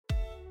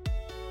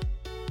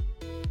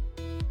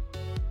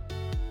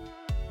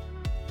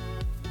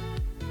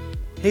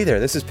Hey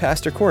there, this is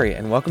Pastor Corey,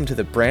 and welcome to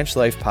the Branch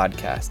Life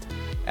Podcast.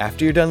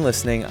 After you're done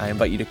listening, I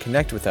invite you to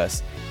connect with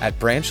us at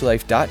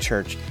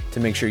branchlife.church to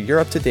make sure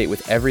you're up to date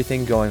with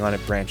everything going on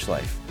at Branch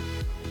Life.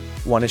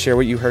 Want to share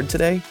what you heard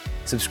today?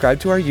 Subscribe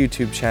to our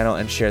YouTube channel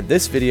and share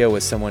this video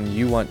with someone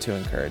you want to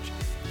encourage.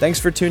 Thanks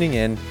for tuning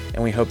in,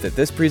 and we hope that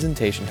this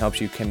presentation helps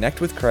you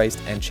connect with Christ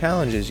and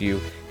challenges you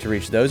to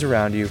reach those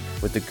around you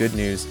with the good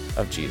news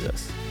of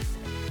Jesus.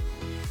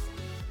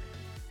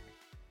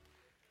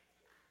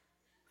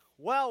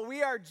 Well,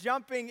 we are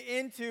jumping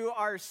into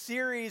our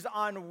series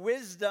on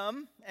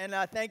wisdom, and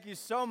thank you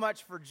so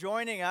much for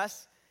joining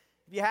us.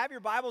 If you have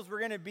your Bibles, we're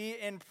going to be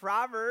in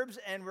Proverbs,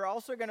 and we're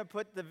also going to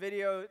put the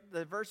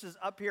verses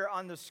up here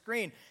on the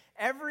screen.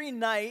 Every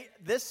night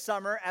this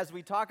summer, as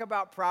we talk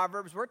about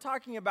Proverbs, we're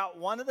talking about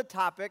one of the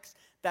topics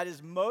that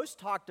is most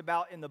talked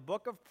about in the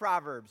book of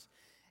Proverbs.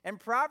 And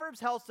Proverbs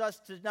helps us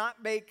to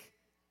not make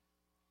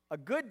a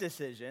good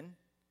decision,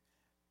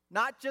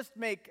 not just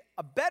make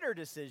a better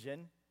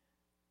decision,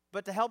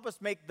 but to help us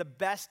make the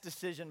best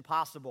decision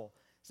possible.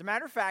 As a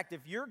matter of fact,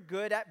 if you're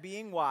good at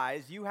being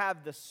wise, you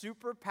have the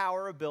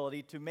superpower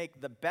ability to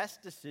make the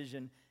best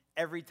decision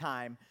every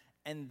time,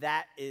 and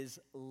that is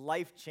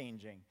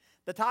life-changing.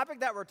 The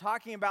topic that we're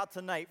talking about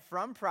tonight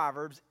from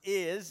Proverbs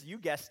is, you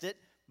guessed it,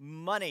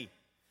 money.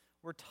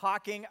 We're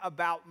talking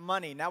about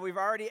money. Now, we've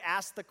already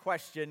asked the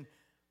question,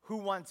 who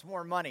wants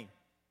more money?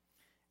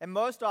 And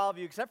most all of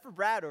you, except for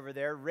Brad over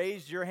there,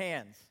 raised your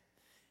hands.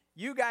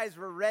 You guys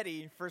were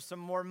ready for some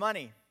more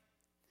money.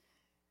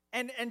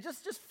 And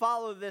just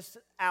follow this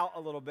out a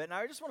little bit. And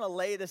I just want to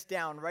lay this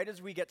down right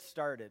as we get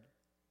started.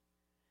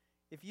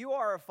 If you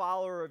are a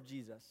follower of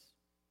Jesus,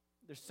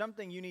 there's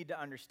something you need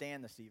to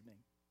understand this evening.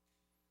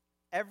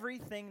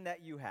 Everything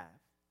that you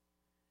have,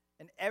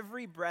 and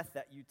every breath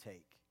that you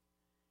take,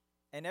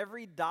 and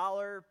every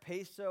dollar,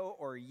 peso,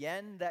 or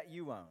yen that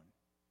you own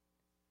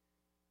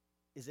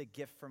is a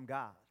gift from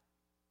God.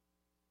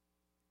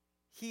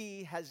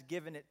 He has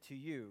given it to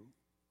you,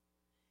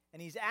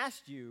 and He's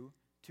asked you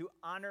to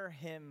honor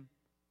Him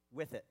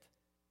with it.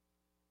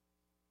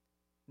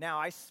 Now,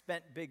 I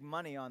spent big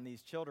money on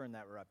these children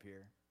that were up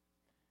here.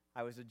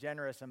 I was a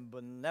generous and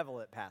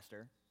benevolent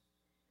pastor.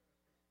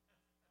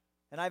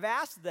 And I've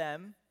asked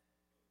them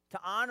to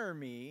honor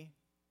me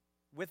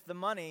with the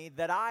money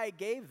that I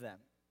gave them.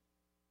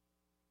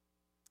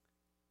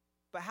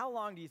 But how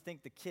long do you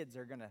think the kids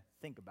are going to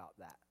think about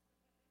that?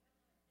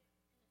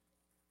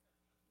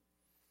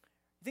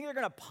 You think they're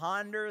going to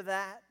ponder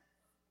that?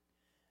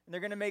 And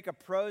they're going to make a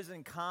pros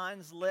and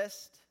cons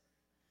list.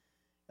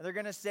 And they're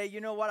going to say, you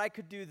know what, I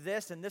could do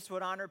this, and this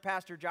would honor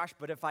Pastor Josh,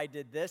 but if I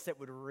did this, it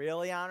would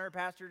really honor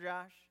Pastor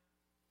Josh?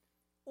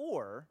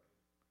 Or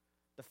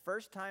the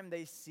first time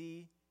they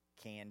see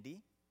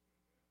candy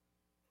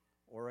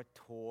or a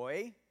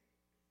toy,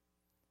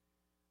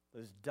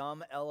 those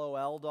dumb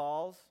LOL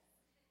dolls,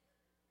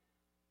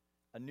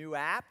 a new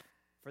app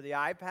for the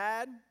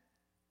iPad,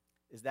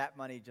 is that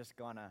money just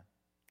going to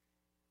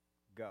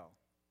go?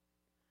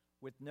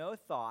 With no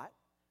thought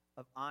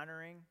of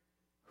honoring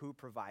who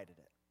provided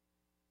it.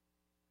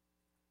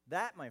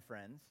 That, my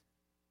friends,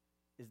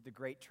 is the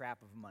great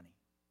trap of money.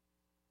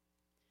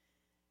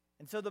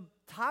 And so the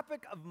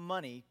topic of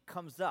money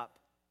comes up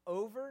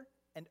over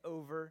and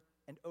over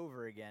and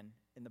over again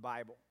in the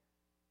Bible.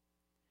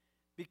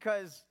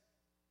 Because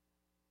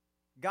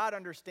God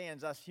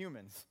understands us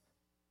humans.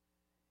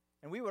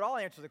 And we would all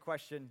answer the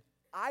question,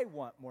 I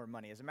want more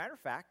money. As a matter of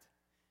fact,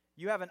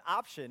 you have an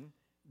option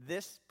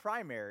this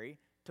primary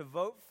to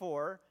vote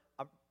for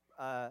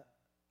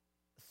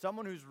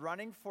someone who's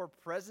running for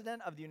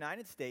president of the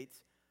United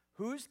States,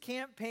 whose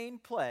campaign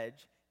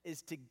pledge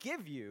is to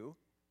give you,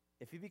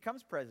 if he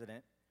becomes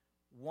president,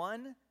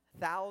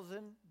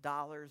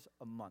 $1,000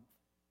 a month.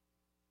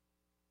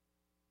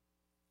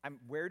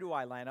 Where do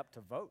I line up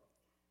to vote?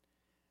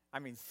 I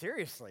mean,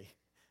 seriously,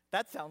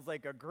 that sounds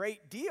like a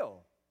great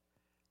deal.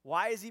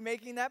 Why is he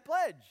making that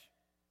pledge?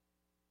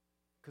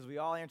 Because we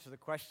all answer the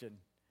question,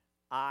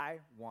 I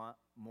want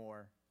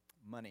more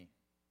money.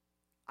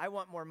 I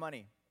want more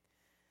money.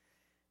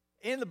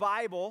 In the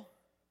Bible,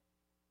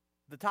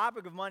 the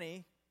topic of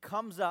money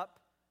comes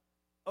up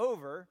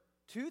over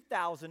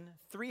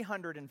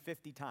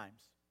 2,350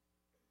 times.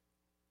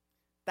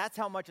 That's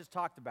how much it's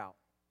talked about.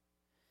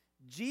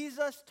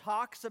 Jesus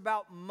talks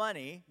about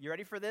money, you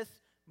ready for this?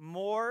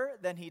 More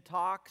than He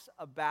talks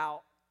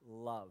about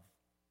love.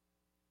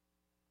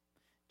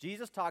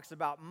 Jesus talks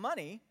about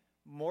money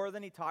more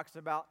than He talks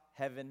about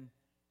heaven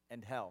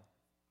and hell.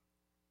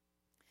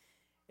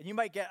 And you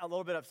might get a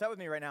little bit upset with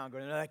me right now and go,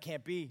 no, that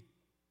can't be.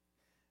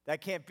 That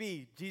can't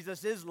be.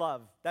 Jesus is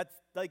love. That's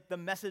like the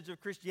message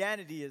of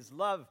Christianity is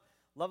love.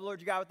 Love the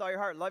Lord your God with all your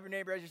heart. Love your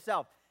neighbor as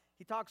yourself.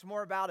 He talks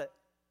more about it,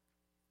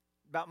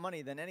 about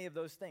money, than any of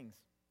those things.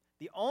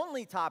 The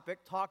only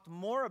topic talked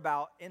more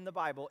about in the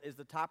Bible is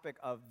the topic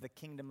of the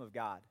kingdom of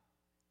God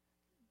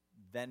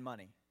than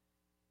money.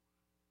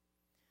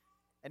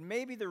 And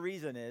maybe the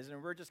reason is,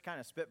 and we're just kind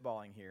of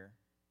spitballing here,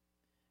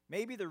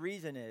 maybe the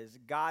reason is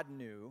God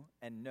knew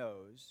and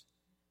knows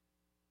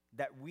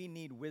that we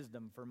need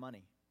wisdom for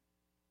money.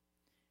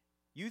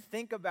 You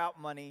think about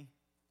money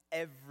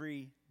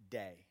every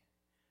day.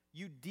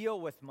 You deal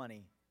with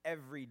money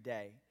every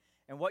day.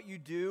 And what you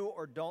do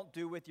or don't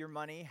do with your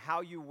money,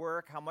 how you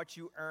work, how much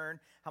you earn,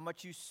 how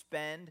much you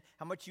spend,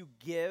 how much you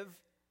give,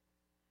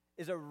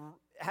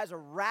 has a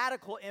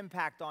radical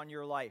impact on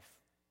your life.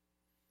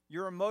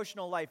 Your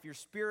emotional life, your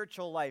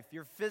spiritual life,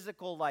 your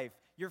physical life,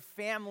 your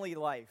family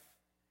life.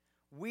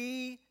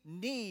 We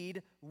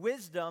need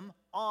wisdom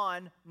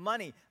on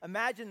money.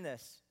 Imagine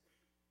this.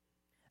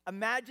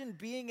 Imagine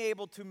being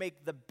able to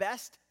make the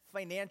best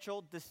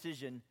financial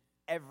decision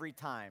every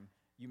time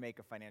you make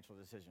a financial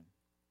decision.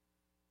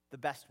 The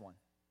best one.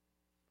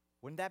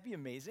 Wouldn't that be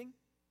amazing?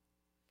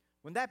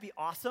 Wouldn't that be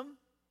awesome?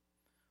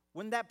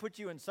 Wouldn't that put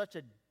you in such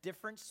a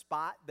different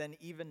spot than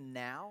even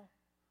now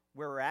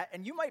where we're at?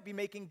 And you might be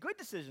making good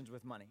decisions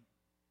with money.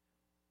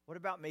 What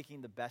about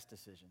making the best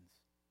decisions?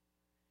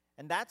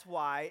 And that's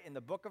why in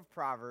the book of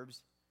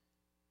Proverbs,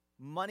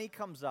 money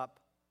comes up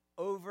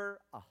over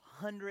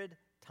 100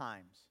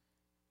 times,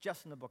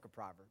 just in the book of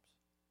Proverbs.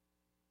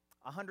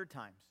 100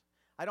 times.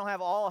 I don't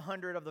have all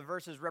 100 of the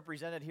verses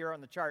represented here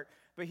on the chart,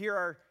 but here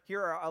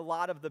are a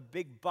lot of the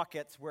big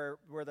buckets where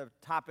the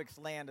topics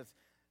land. It's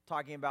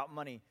talking about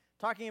money,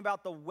 talking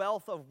about the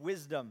wealth of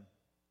wisdom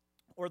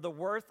or the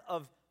worth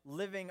of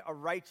living a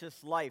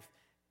righteous life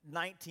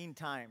 19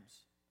 times.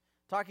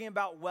 Talking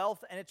about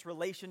wealth and its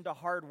relation to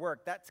hard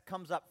work, that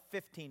comes up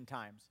 15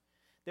 times.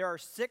 There are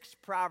 6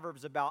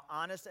 proverbs about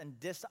honest and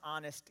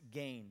dishonest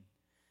gain.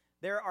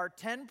 There are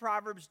 10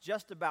 proverbs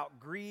just about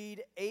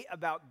greed, 8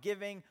 about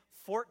giving,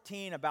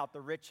 14 about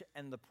the rich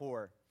and the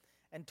poor,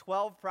 and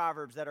 12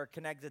 proverbs that are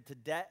connected to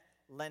debt,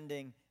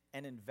 lending,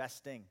 and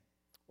investing,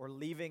 or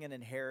leaving an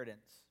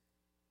inheritance.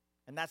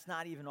 And that's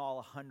not even all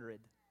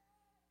 100.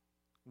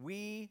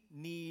 We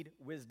need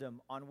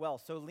wisdom on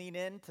wealth. So lean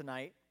in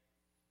tonight.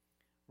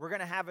 We're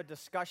going to have a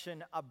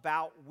discussion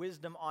about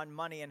wisdom on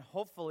money, and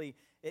hopefully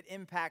it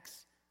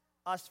impacts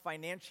us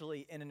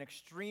financially in an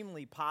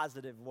extremely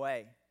positive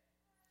way.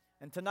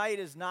 And tonight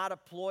is not a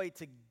ploy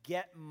to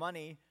get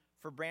money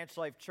for Branch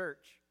Life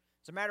Church.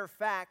 As a matter of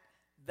fact,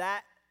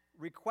 that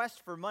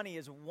request for money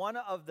is one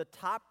of the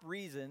top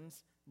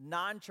reasons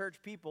non-church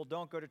people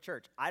don't go to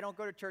church. I don't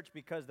go to church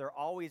because they're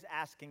always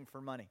asking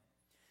for money.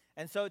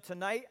 And so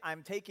tonight,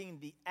 I'm taking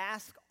the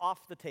ask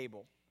off the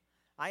table.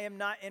 I am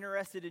not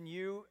interested in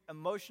you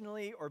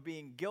emotionally or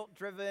being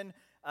guilt-driven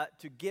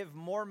to give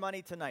more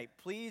money tonight.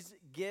 Please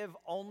give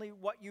only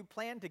what you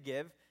plan to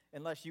give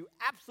unless you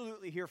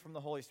absolutely hear from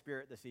the Holy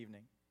Spirit this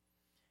evening.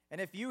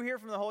 And if you hear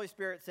from the Holy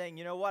Spirit saying,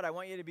 you know what, I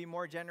want you to be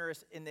more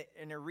generous in the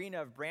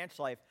arena of branch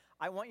life,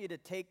 I want you to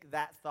take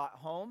that thought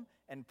home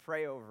and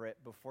pray over it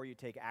before you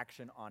take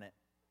action on it.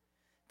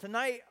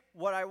 Tonight,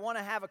 what I want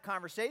to have a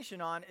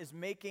conversation on is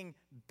making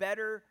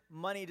better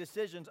money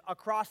decisions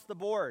across the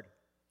board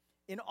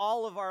in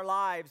all of our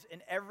lives,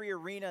 in every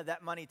arena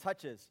that money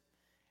touches.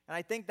 And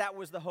I think that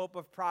was the hope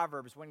of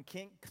Proverbs. When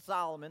King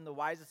Solomon, the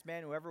wisest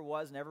man who ever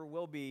was and ever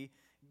will be,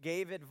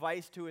 gave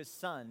advice to his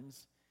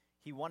sons,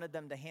 he wanted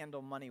them to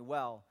handle money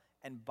well.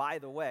 And by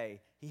the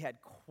way, he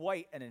had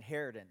quite an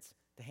inheritance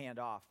to hand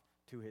off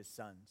to his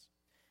sons.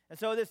 And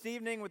so this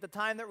evening, with the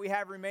time that we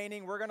have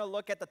remaining, we're going to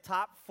look at the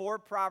top 4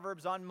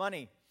 Proverbs on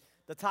money.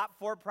 The top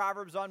 4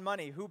 Proverbs on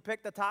money. Who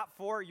picked the top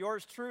 4?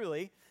 Yours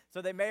truly.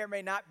 So they may or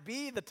may not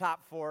be the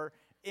top 4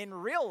 in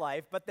real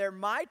life, but they're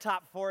my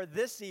top 4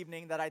 this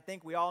evening that I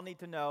think we all need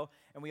to know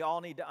and we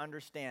all need to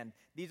understand.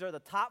 These are the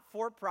top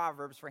 4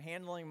 Proverbs for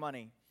handling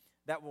money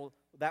that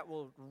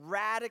will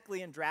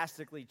radically and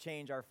drastically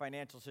change our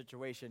financial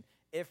situation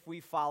if we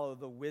follow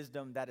the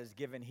wisdom that is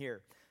given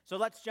here. So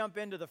let's jump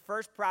into the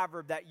first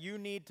proverb that you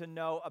need to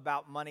know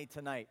about money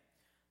tonight.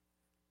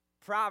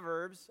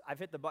 Proverbs, I've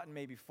hit the button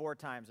maybe 4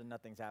 times and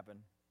nothing's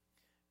happened.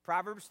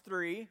 Proverbs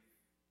 3,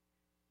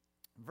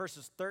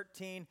 verses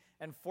 13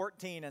 and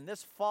 14, and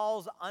this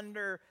falls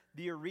under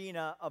the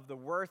arena of the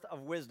worth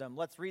of wisdom.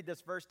 Let's read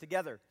this verse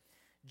together.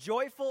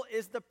 Joyful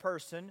is the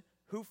person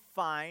who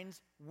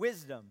finds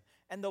wisdom,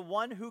 and the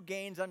one who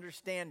gains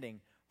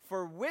understanding.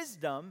 For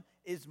wisdom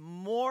is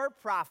more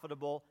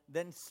profitable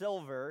than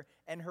silver,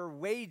 and her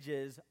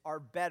wages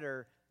are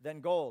better than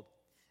gold.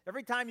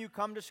 Every time you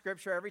come to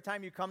Scripture, every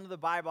time you come to the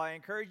Bible, I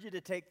encourage you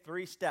to take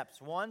 3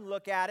 steps. 1,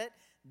 look at it,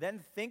 then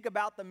think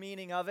about the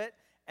meaning of it,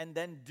 and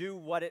then do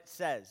what it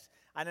says.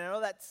 And I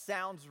know that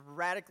sounds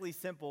radically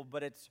simple,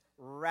 but it's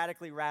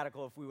radically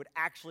radical if we would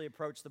actually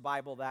approach the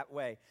Bible that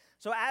way.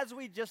 So as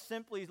we just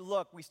simply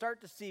look, we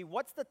start to see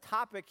what's the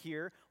topic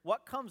here,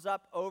 what comes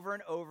up over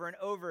and over and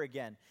over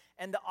again.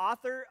 And the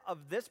author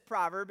of this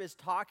proverb is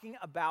talking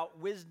about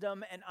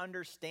wisdom and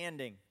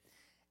understanding.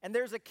 And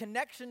there's a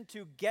connection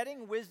to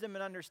getting wisdom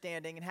and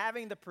understanding and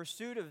having the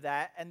pursuit of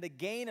that and the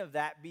gain of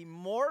that be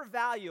more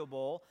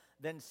valuable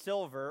than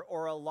silver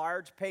or a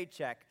large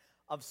paycheck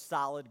of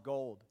solid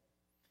gold.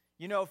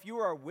 You know, if you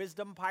were a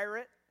wisdom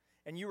pirate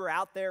and you were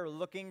out there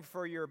looking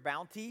for your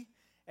bounty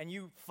and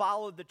you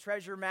followed the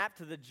treasure map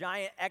to the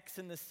giant X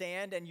in the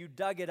sand, and you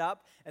dug it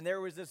up, and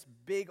there was this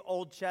big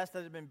old chest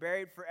that had been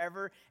buried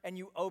forever, and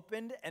you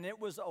opened, and it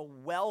was a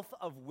wealth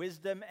of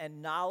wisdom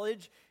and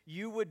knowledge,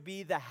 you would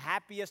be the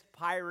happiest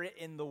pirate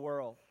in the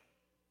world.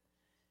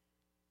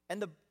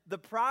 And the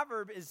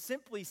proverb is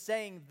simply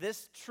saying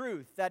this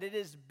truth, that it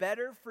is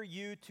better for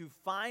you to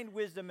find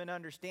wisdom and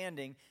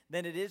understanding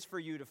than it is for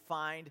you to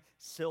find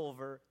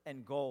silver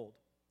and gold.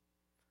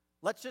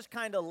 Let's just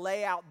kind of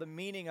lay out the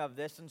meaning of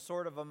this in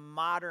sort of a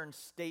modern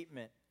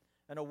statement,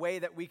 in a way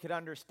that we could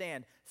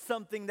understand,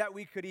 something that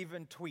we could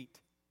even tweet.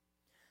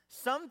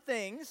 Some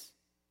things,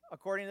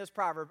 according to this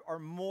proverb, are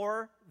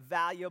more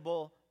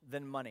valuable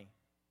than money.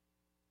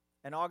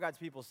 And all God's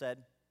people said,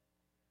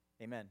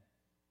 amen.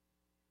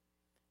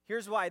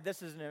 Here's why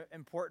this is an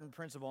important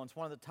principle, and it's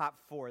one of the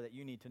top 4 that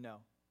you need to know.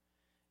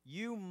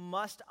 You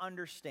must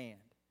understand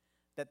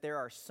that there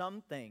are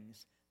some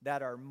things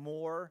that are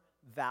more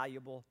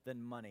valuable than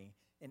money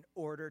in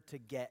order to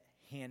get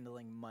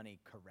handling money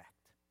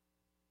correct.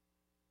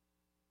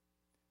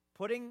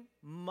 Putting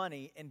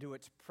money into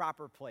its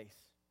proper place.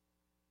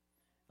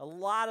 A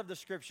lot of the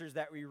scriptures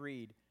that we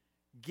read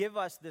give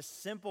us this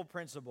simple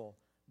principle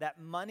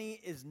that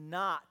money is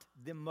not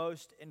the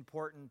most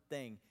important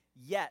thing,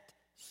 yet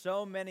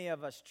so many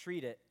of us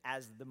treat it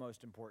as the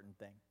most important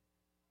thing.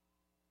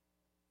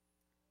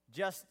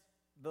 Just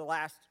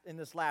in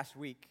this last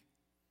week,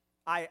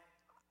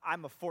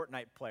 I'm a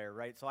Fortnite player,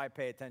 right? So I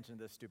pay attention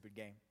to this stupid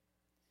game.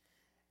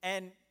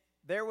 And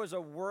there was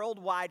a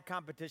worldwide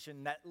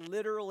competition that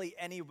literally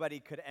anybody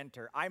could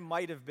enter. I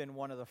might have been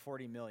one of the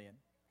 40 million.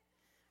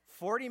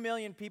 40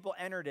 million people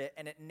entered it,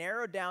 and it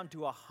narrowed down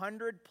to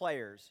 100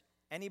 players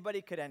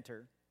anybody could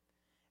enter.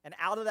 And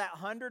out of that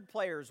 100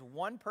 players,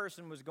 one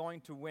person was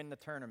going to win the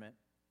tournament,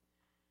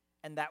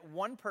 and that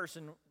one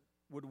person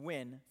would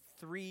win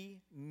 $3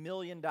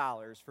 million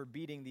for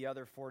beating the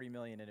other 40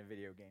 million in a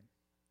video game.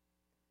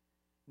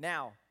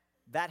 Now,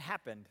 that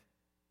happened,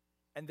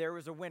 and there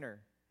was a winner,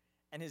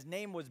 and his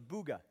name was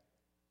Booga.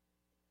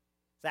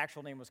 His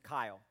actual name was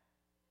Kyle,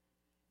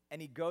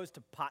 and he goes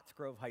to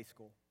Pottsgrove High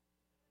School.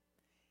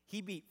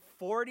 He beat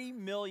 40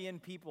 million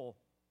people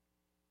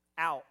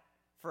out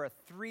for a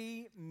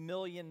 $3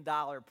 million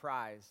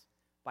prize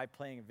by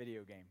playing a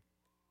video game.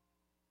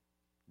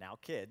 Now,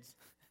 kids,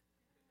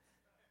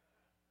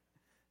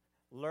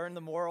 learn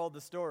the moral of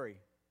the story.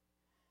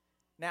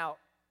 Now,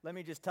 let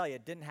me just tell you,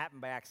 it didn't happen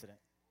by accident.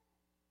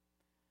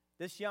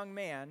 This young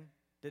man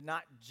did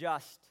not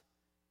just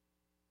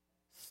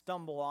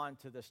stumble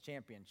onto this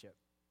championship.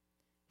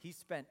 He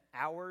spent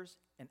hours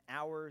and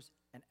hours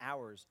and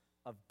hours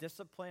of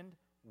disciplined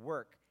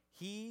work.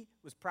 He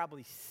was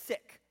probably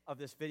sick of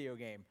this video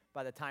game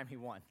by the time he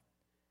won.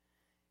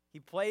 He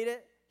played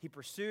it, he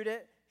pursued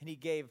it, and he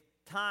gave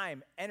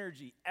time,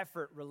 energy,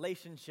 effort,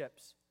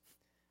 relationships,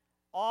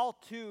 all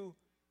to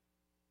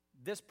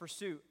this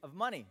pursuit of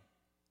money.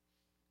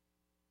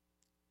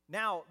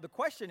 Now, the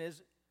question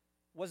is,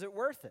 was it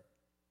worth it?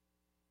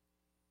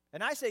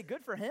 And I say,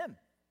 good for him.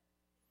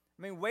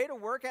 I mean, way to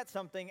work at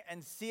something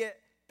and see it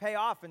pay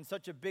off in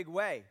such a big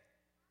way.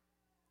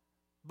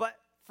 But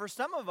for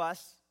some of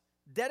us,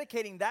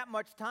 dedicating that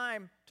much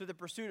time to the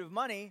pursuit of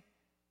money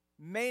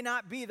may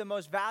not be the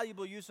most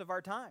valuable use of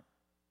our time.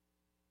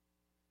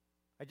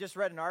 I just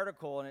read an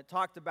article, and it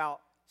talked about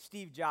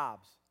Steve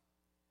Jobs.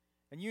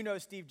 And you know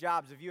Steve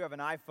Jobs, if you have an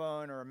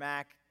iPhone or a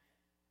Mac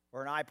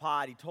or an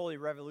iPod, he totally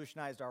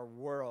revolutionized our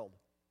world.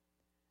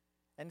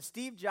 And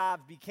Steve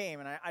Jobs became,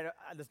 and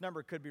this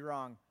number could be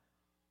wrong,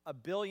 a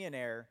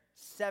billionaire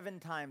 7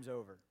 times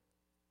over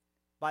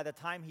by the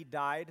time he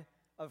died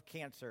of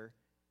cancer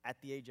at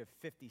the age of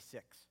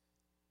 56.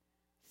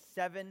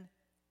 $7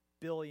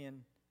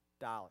 billion.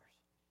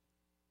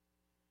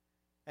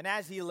 And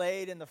as he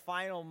laid in the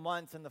final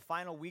months and the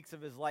final weeks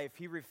of his life,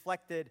 he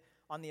reflected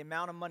on the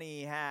amount of money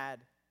he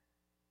had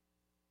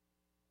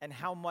and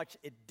how much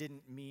it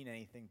didn't mean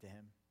anything to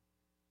him.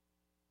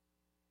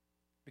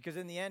 Because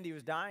in the end, he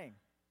was dying.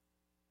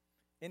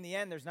 In the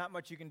end, there's not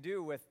much you can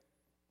do with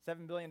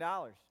 $7 billion.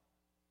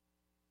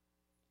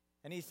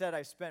 And he said,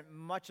 I spent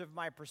much of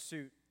my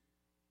pursuit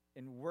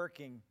in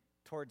working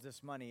towards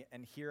this money,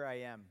 and here I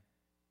am.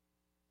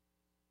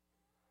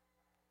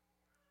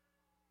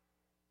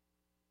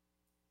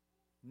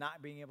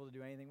 Not being able to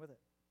do anything with it.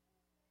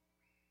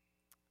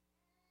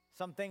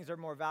 Some things are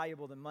more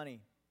valuable than money.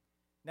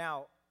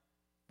 Now,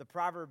 the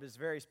proverb is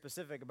very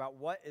specific about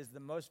what is the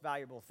most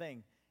valuable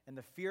thing, and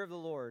the fear of the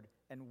Lord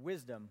and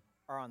wisdom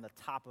are on the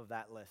top of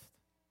that list.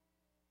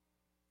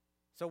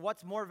 So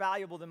what's more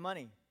valuable than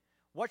money?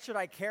 What should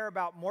I care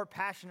about more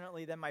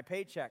passionately than my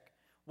paycheck?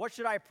 What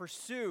should I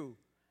pursue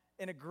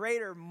in a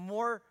greater,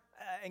 more,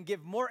 and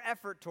give more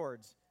effort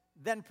towards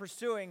than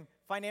pursuing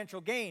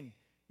financial gain?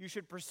 You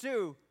should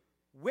pursue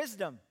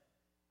wisdom.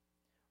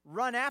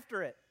 Run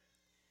after it.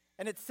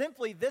 And it's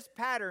simply this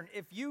pattern.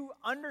 If you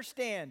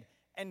understand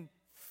and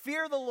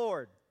fear the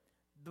Lord,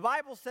 The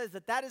Bible says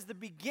that that is the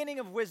beginning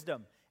of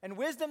wisdom. And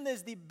wisdom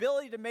is the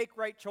ability to make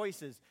right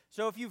choices.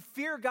 So if you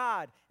fear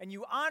God and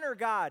you honor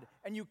God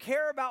and you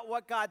care about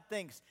what God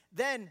thinks,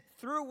 then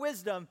through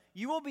wisdom,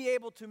 you will be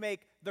able to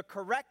make the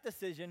correct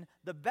decision,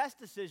 the best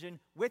decision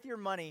with your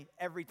money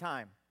every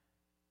time.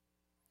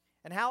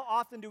 And how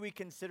often do we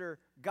consider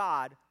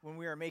God when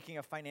we are making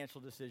a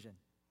financial decision?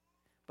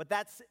 But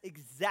that's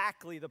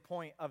exactly the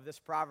point of this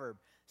proverb.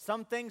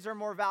 Some things are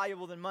more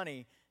valuable than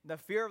money. The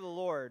fear of the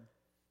Lord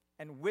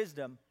and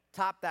wisdom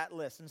top that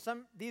list.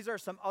 And these are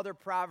some other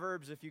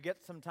proverbs. If you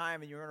get some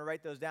time and you want to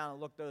write those down and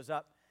look those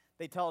up,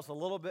 they tell us a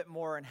little bit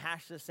more and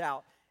hash this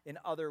out in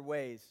other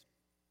ways.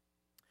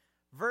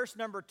 Verse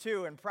number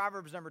 2 in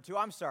Proverbs number 2,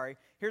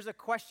 here's a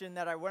question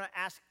that I want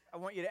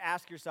you to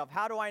ask yourself.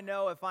 How do I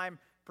know if I'm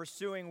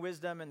pursuing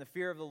wisdom and the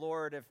fear of the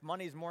Lord, if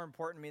money is more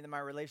important to me than my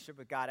relationship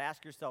with God?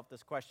 Ask yourself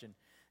this question.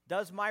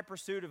 Does my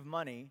pursuit of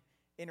money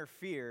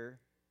interfere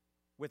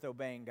with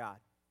obeying God?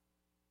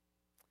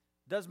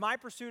 Does my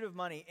pursuit of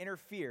money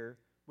interfere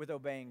with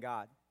obeying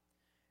God?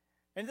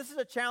 And this is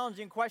a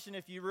challenging question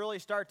if you really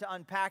start to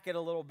unpack it a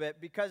little bit,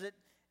 because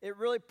it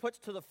really puts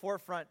to the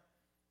forefront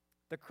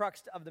the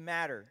crux of the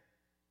matter.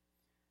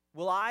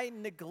 Will I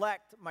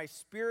neglect my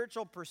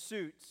spiritual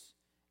pursuits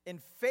in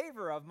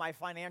favor of my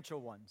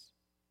financial ones?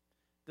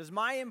 Does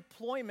my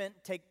employment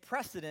take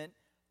precedent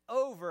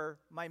over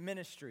my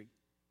ministry,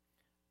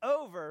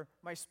 over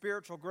my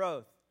spiritual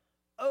growth,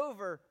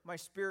 over my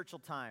spiritual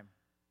time?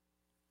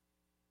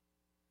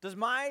 Does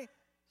my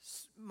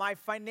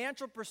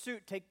financial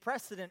pursuit take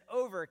precedent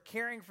over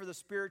caring for the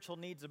spiritual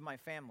needs of my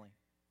family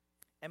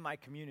and my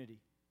community?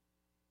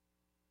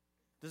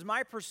 Does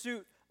my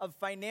pursuit of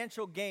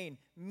financial gain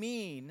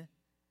mean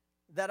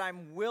that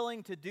I'm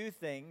willing to do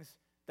things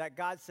that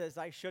God says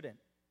I shouldn't?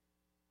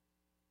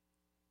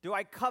 Do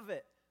I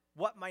covet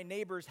what my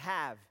neighbors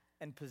have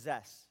and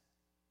possess?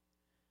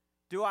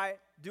 Do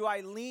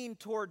I lean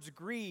towards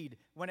greed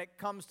when it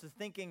comes to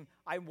thinking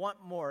I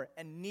want more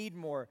and need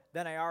more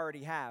than I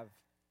already have?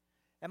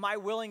 Am I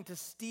willing to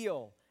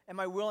steal? Am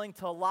I willing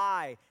to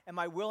lie? Am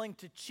I willing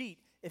to cheat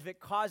if it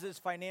causes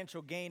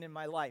financial gain in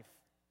my life?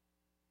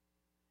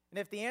 And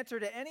if the answer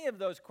to any of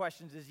those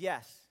questions is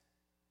yes,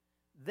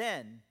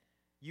 then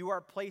you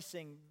are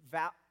placing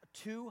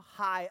too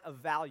high a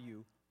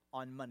value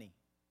on money.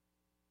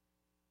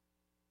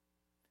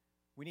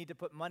 We need to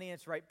put money in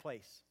its right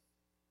place.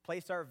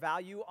 Place our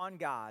value on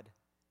God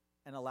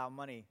and allow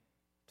money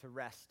to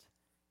rest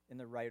in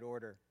the right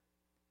order.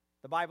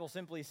 The Bible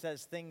simply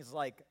says things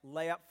like,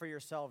 lay up for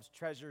yourselves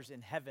treasures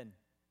in heaven,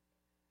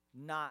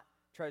 not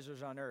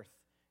treasures on earth.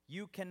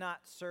 You cannot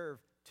serve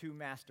two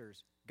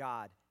masters,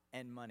 God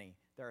and money.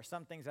 There are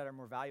some things that are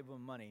more valuable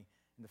than money,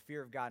 and the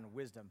fear of God and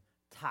wisdom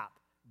top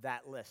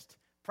that list.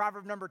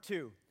 Proverb number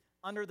 2,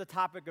 under the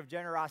topic of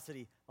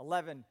generosity,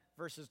 11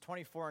 verses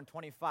 24 and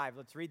 25.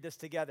 Let's read this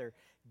together.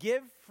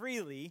 Give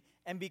freely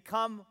and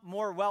become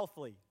more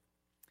wealthy.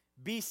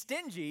 Be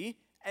stingy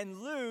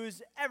and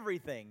lose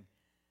everything.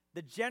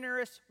 The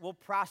generous will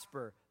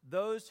prosper.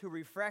 Those who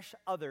refresh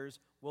others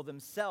will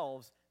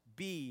themselves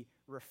be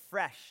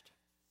refreshed.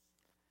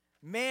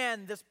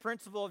 Man, this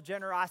principle of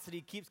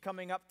generosity keeps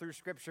coming up through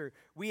Scripture.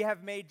 We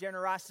have made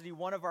generosity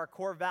one of our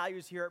core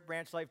values here at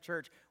Branch Life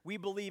Church. We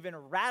believe in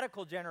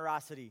radical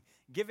generosity,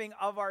 giving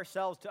of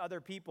ourselves to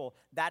other people.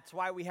 That's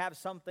why we have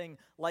something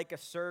like a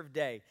Serve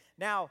Day.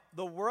 Now,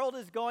 the world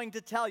is going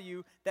to tell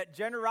you that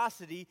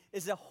generosity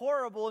is a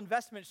horrible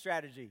investment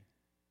strategy.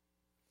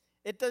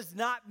 It does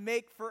not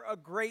make for a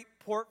great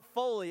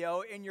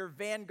portfolio in your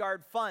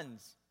Vanguard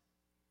funds.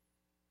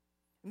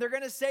 And they're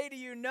going to say to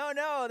you,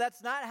 no,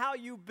 that's not how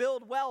you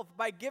build wealth,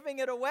 by giving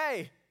it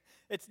away.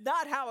 It's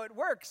not how it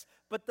works.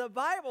 But the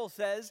Bible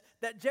says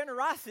that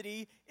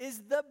generosity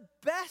is the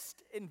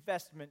best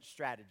investment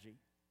strategy.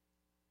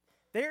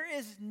 There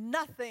is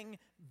nothing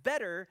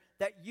better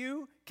that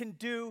you can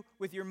do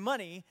with your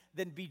money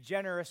than be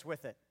generous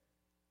with it.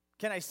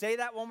 Can I say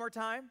that one more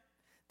time?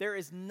 There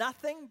is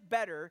nothing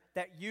better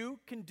that you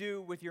can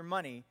do with your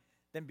money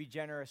than be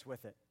generous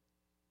with it.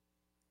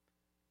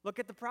 Look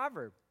at the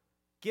proverb.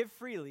 Give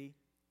freely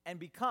and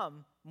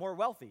become more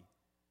wealthy.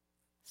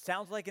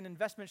 Sounds like an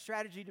investment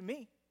strategy to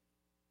me.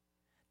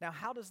 Now,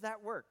 how does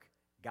that work?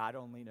 God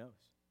only knows.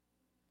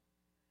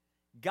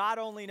 God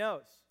only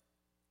knows.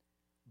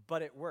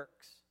 But it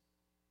works.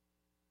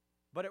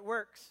 But it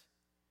works.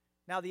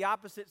 Now, the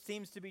opposite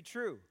seems to be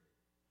true.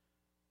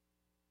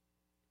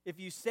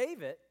 If you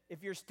save it,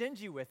 if you're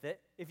stingy with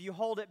it, if you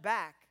hold it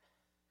back,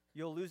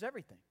 you'll lose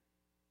everything.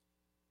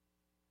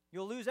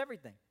 You'll lose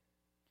everything.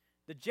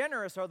 The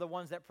generous are the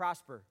ones that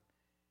prosper,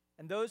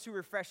 and those who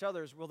refresh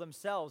others will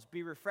themselves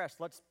be refreshed.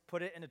 Let's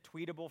put it in a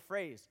tweetable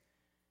phrase.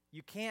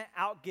 You can't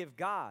outgive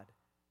God.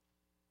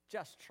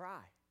 Just try.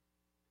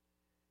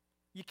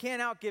 You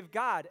can't outgive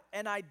God,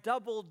 and I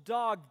double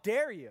dog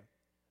dare you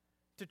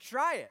to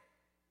try it.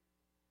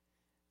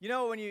 You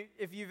know,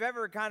 if you've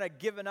ever kind of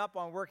given up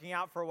on working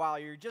out for a while,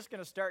 you're just going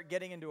to start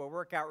getting into a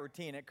workout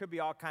routine. It could be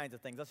all kinds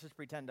of things. Let's just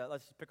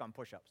pick on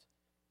push-ups.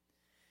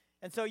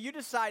 And so you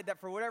decide that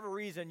for whatever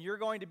reason, you're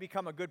going to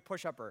become a good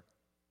push-upper.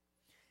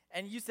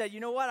 And you said, you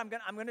know what, I'm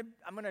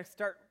gonna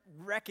start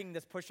wrecking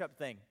this push-up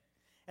thing.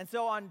 And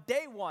so on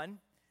day one,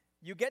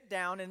 you get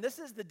down, and this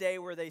is the day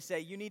where they say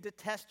you need to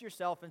test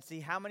yourself and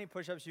see how many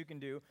push-ups you can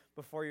do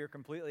before you're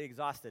completely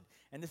exhausted.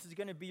 And this is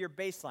going to be your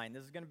baseline.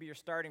 This is going to be your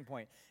starting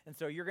point. And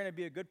so you're going to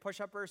be a good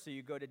push-upper, so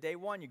you go to day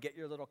one, you get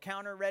your little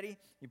counter ready,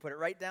 you put it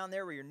right down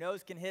there where your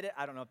nose can hit it.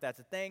 I don't know if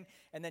that's a thing.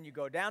 And then you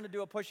go down to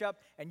do a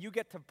push-up, and you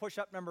get to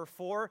push-up number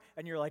 4,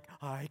 and you're like,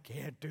 I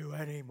can't do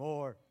any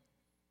more.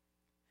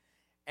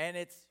 And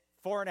it's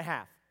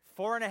 4.5.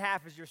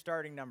 4.5 is your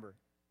starting number.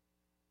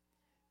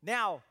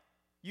 Now,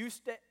 you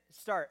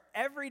start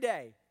every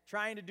day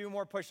trying to do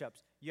more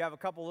push-ups. You have a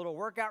couple little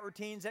workout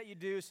routines that you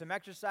do, some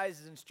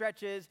exercises and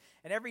stretches,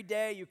 and every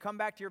day you come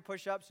back to your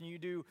push-ups and you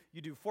do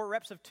 4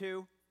 reps of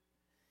 2,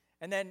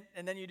 and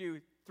then you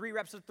do 3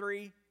 reps of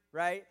 3,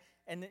 right?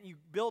 And then you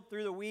build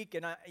through the week,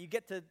 and you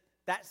get to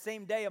that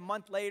same day a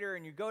month later,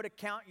 and you go to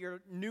count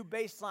your new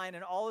baseline,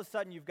 and all of a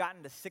sudden you've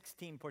gotten to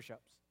 16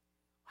 push-ups.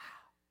 Wow.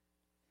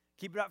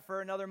 Keep it up for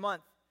another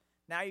month.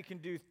 Now you can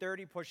do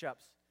 30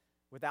 push-ups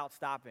without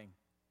stopping.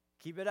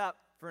 Keep it up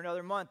for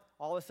another month.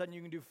 All of a sudden,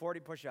 you can do 40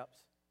 push-ups,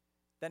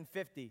 then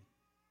 50,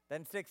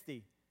 then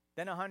 60,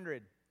 then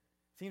 100.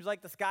 Seems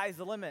like the sky's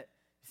the limit.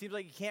 It seems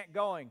like you can't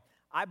going.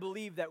 I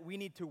believe that we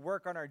need to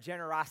work on our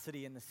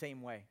generosity in the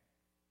same way.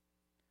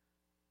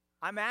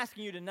 I'm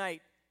asking you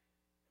tonight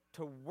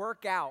to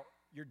work out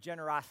your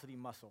generosity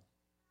muscle.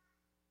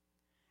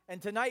 And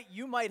tonight,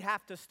 you might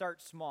have to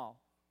start small.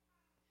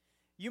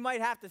 You might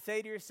have to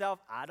say to yourself,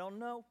 I don't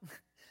know.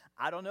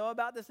 I don't know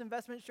about this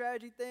investment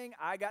strategy thing.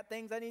 I got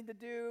things I need to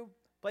do,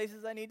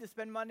 places I need to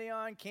spend money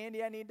on,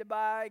 candy I need to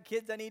buy,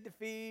 kids I need to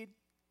feed.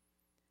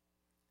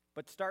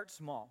 But start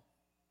small.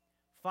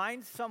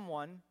 Find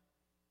someone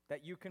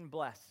that you can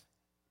bless.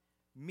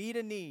 Meet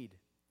a need.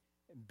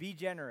 Be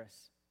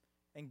generous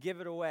and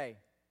give it away.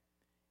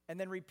 And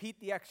then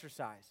repeat the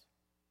exercise.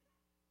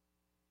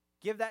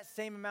 Give that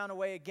same amount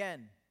away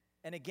again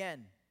and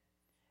again.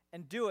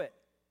 And do it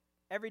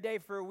every day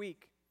for a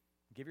week.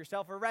 Give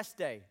yourself a rest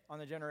day on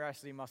the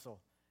generosity muscle,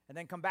 and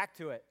then come back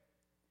to it.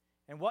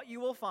 And what you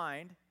will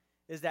find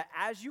is that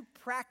as you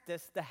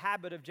practice the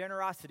habit of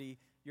generosity,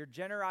 your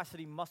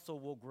generosity muscle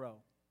will grow.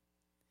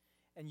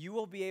 And you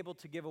will be able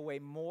to give away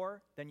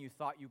more than you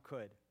thought you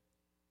could.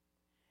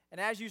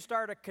 And as you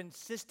start a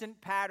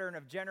consistent pattern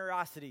of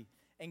generosity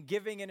and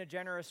giving in a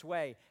generous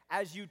way,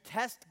 as you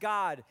test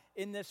God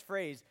in this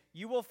phrase,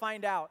 you will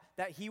find out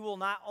that He will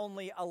not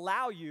only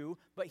allow you,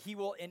 but He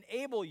will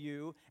enable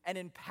you and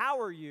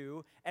empower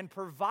you and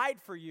provide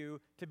for you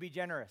to be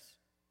generous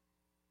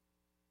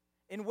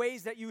in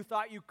ways that you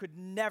thought you could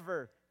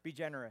never be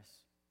generous.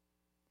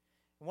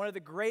 One of the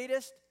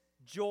greatest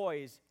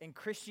joys in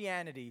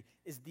Christianity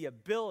is the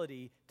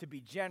ability to be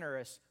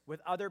generous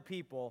with other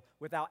people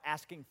without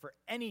asking for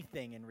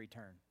anything in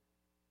return.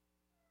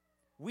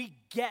 We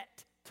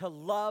get to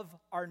love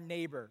our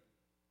neighbor.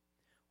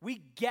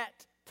 We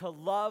get to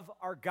love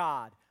our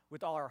God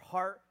with all our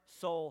heart,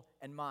 soul,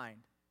 and mind.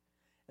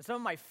 And some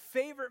of my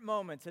favorite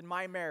moments in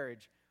my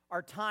marriage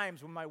are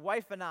times when my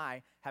wife and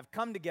I have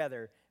come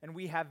together and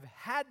we have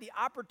had the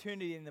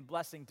opportunity and the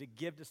blessing to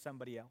give to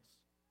somebody else.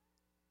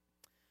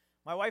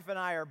 My wife and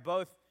I are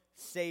both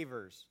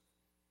savers,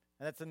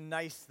 and that's a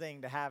nice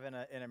thing to have in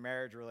a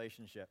marriage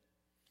relationship.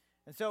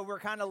 And so we're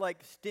kind of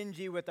like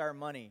stingy with our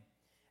money.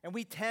 And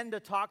we tend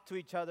to talk to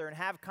each other and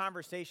have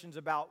conversations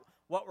about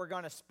what we're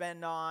going to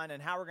spend on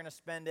and how we're going to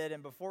spend it.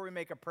 And before we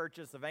make a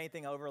purchase of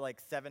anything over like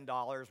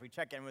 $7, we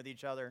check in with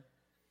each other.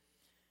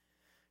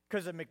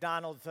 Because at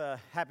McDonald's,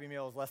 Happy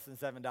Meal is less than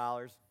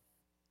 $7.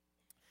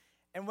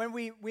 And when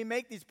we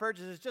make these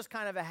purchases, it's just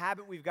kind of a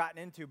habit we've gotten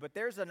into. But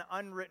there's an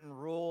unwritten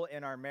rule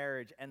in our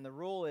marriage. And the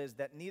rule is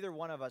that neither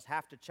one of us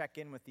have to check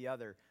in with the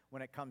other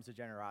when it comes to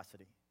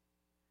generosity.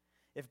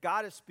 If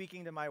God is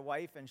speaking to my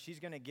wife and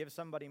she's going to give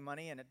somebody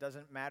money and it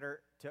doesn't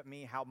matter to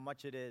me how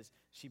much it is,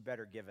 she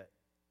better give it.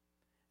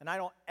 And I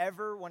don't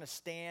ever want to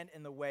stand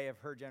in the way of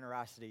her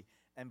generosity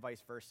and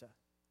vice versa.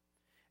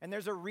 And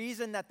there's a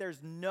reason that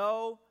there's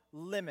no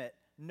limit,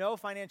 no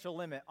financial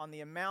limit on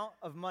the amount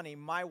of money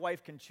my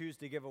wife can choose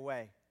to give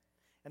away.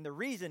 And the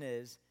reason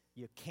is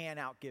you can't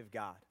outgive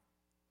God.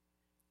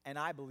 And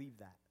I believe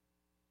that.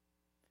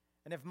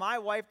 And if my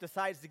wife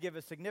decides to give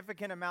a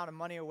significant amount of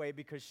money away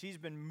because she's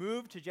been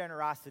moved to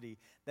generosity,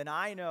 then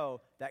I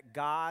know that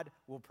God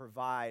will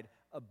provide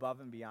above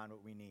and beyond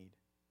what we need.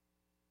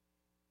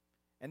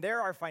 And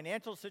there are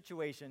financial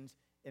situations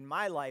in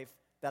my life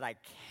that I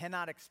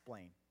cannot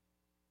explain.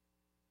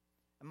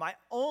 And my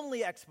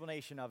only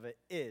explanation of it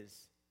is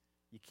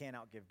you can't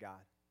outgive God.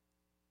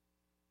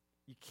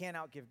 You can't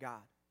outgive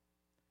God.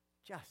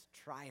 Just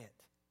try it.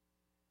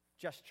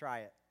 Just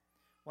try it.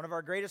 One of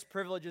our greatest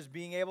privileges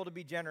being able to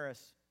be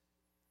generous.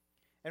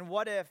 And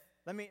what if,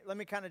 let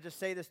me kind of just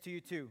say this to you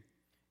too.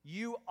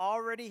 You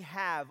already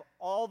have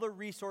all the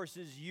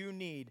resources you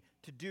need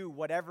to do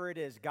whatever it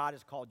is God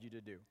has called you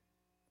to do.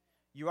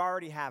 You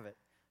already have it.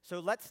 So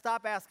let's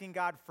stop asking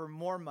God for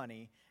more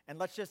money And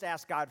let's just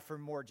ask God for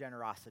more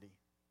generosity,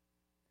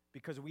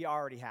 because we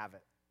already have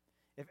it.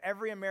 If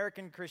every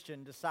American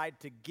Christian decided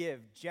to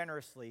give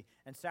generously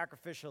and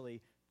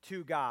sacrificially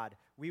to God,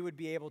 we would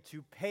be able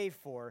to pay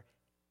for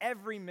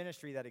every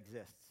ministry that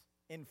exists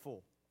in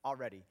full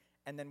already,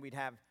 and then we'd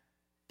have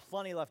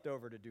plenty left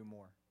over to do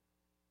more.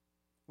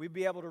 We'd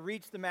be able to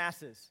reach the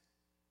masses,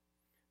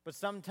 but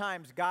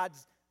sometimes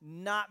God's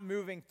not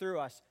moving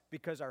through us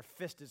because our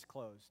fist is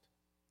closed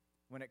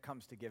when it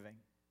comes to giving.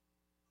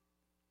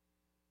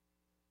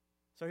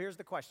 So here's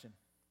the question.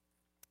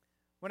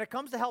 When it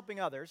comes to helping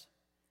others,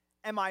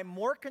 am I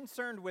more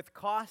concerned with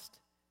cost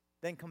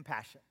than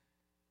compassion?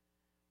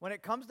 When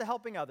it comes to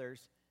helping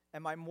others,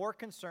 am I more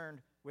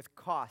concerned with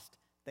cost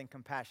than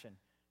compassion?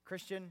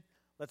 Christian,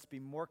 let's be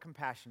more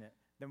compassionate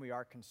than we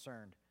are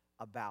concerned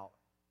about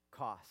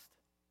cost.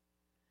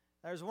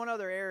 There's one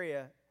other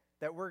area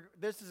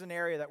this is an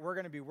area that we're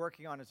going to be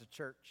working on as a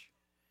church.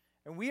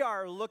 And we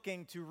are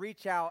looking to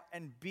reach out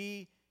and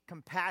be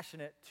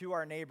compassionate to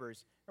our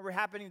neighbors. And we're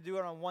happening to do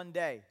it on one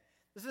day.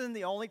 This isn't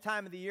the only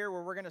time of the year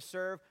where we're going to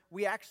serve.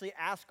 We actually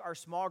ask our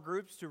small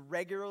groups to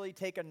regularly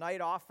take a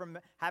night off from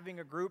having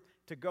a group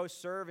to go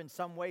serve in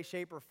some way,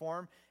 shape, or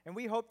form. And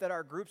we hope that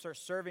our groups are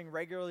serving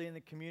regularly in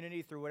the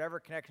community through whatever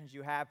connections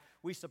you have.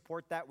 We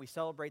support that, we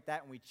celebrate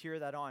that, and we cheer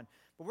that on.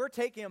 But we're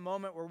taking a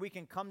moment where we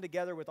can come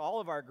together with all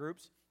of our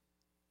groups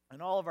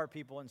and all of our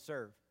people and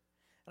serve.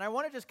 And I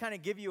want to just kind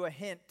of give you a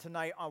hint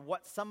tonight on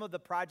what some of the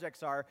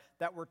projects are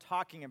that we're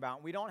talking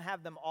about. We don't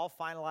have them all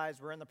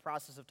finalized. We're in the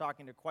process of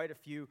talking to quite a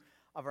few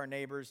of our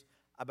neighbors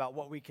about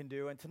what we can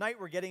do. And tonight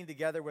we're getting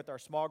together with our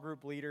small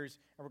group leaders,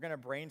 and we're going to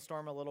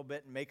brainstorm a little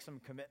bit and make some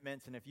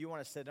commitments. And if you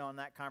want to sit in on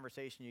that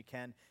conversation, you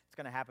can. It's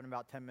going to happen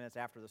about 10 minutes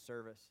after the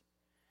service.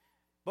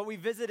 But we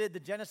visited the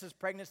Genesis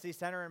Pregnancy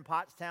Center in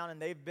Pottstown,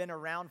 and they've been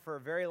around for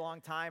a very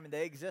long time, and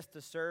they exist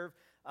to serve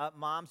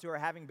moms who are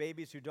having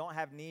babies who don't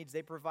have needs.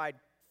 They provide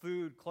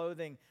food,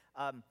 clothing,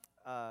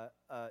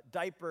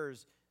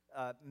 diapers,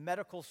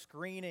 medical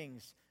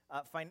screenings.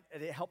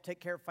 They help take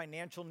care of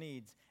financial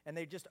needs, and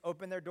they just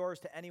open their doors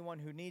to anyone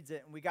who needs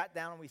it. And we got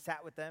down and we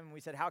sat with them, and we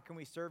said, how can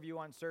we serve you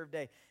on Serve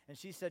Day? And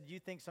she said, you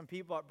think some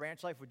people at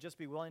Branch Life would just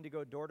be willing to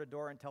go door to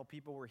door and tell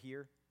people we're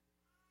here?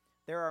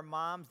 There are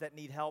moms that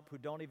need help who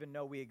don't even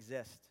know we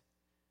exist.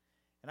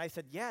 And I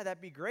said, yeah,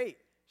 that'd be great.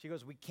 She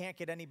goes, we can't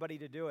get anybody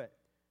to do it.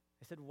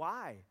 I said,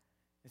 why?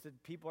 I said,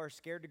 people are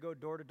scared to go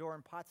door to door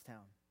in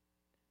Pottstown.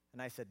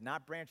 And I said,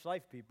 not Branch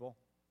Life people.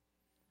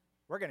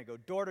 We're going to go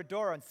door to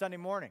door on Sunday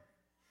morning.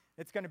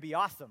 It's going to be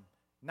awesome.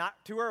 Not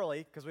too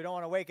early, because we don't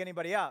want to wake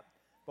anybody up.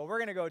 But we're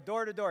going to go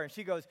door to door. And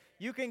she goes,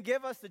 you can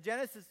give us the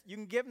Genesis, you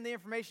can give them the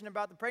information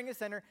about the pregnancy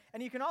center,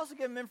 and you can also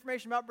give them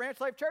information about Branch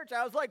Life Church.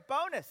 I was like,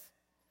 bonus.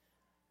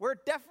 We're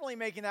definitely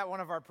making that one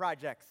of our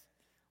projects.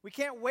 We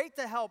can't wait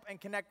to help and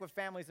connect with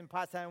families in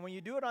Pottstown. And when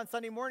you do it on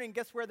Sunday morning,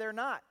 guess where they're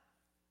not?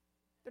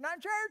 They're not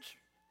in church.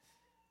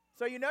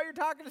 So you know you're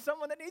talking to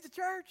someone that needs a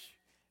church.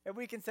 And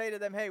we can say to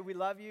them, hey, we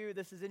love you,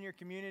 this is in your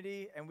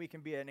community, and we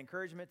can be an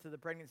encouragement to the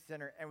pregnancy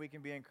center, and we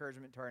can be an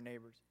encouragement to our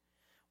neighbors.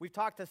 We've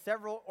talked to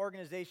several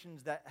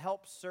organizations that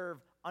help serve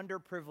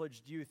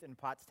underprivileged youth in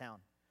Pottstown.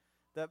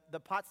 The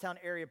Pottstown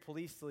Area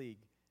Police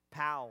League,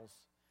 PALS,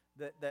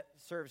 that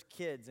serves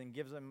kids and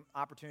gives them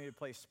opportunity to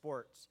play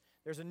sports.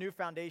 There's a new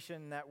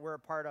foundation that we're a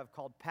part of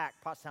called PAC,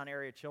 Pottstown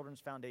Area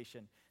Children's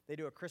Foundation. They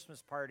do a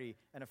Christmas party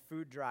and a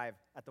food drive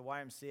at the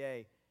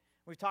YMCA.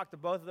 We've talked to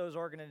both of those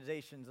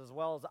organizations, as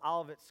well as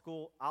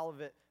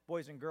Olivet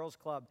Boys and Girls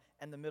Club,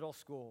 and the middle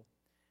school.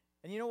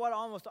 And you know what?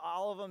 Almost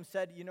all of them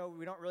said, we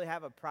don't really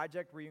have a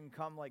project where you can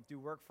come do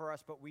work for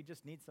us, but we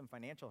just need some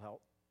financial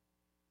help.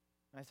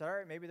 And I said, all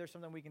right, maybe there's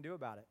something we can do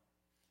about it.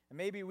 And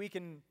maybe we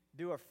can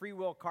do a free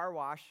will car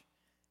wash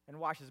and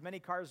wash as many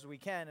cars as we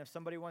can. If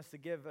somebody wants to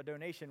give a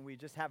donation, we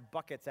just have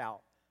buckets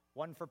out.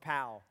 One for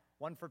PAL,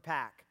 one for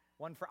PAC,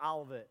 one for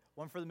Olivet,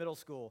 one for the middle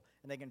school,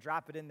 and they can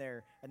drop it in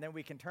there, and then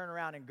we can turn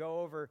around and go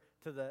over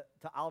to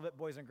Olivet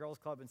Boys and Girls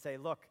Club and say,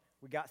 look,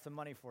 we got some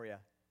money for you.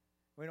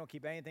 We don't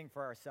keep anything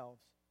for ourselves.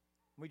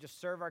 We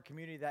just serve our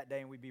community that day,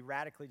 and we'd be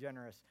radically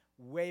generous,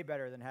 way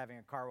better than having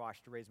a car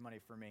wash to raise money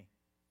for me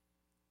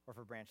or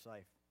for Branch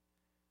Life.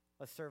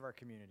 Let's serve our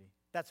community.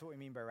 That's what we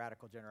mean by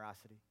radical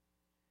generosity.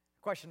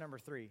 Question number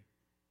 3,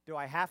 do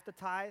I have to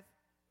tithe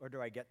or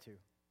do I get to?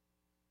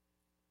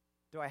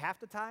 Do I have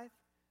to tithe?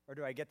 Or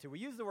do I get to? We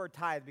use the word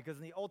tithe because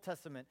in the Old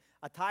Testament,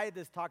 a tithe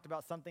is talked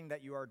about something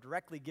that you are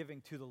directly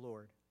giving to the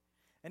Lord.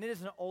 And it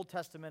is an Old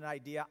Testament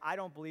idea. I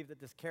don't believe that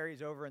this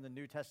carries over in the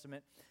New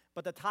Testament.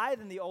 But the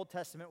tithe in the Old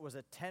Testament was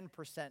a 10%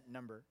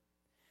 number.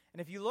 And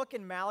if you look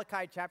in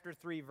Malachi chapter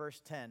 3,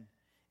 verse 10,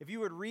 if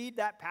you would read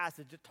that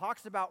passage, it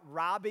talks about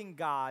robbing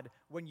God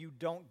when you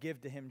don't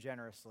give to him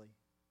generously.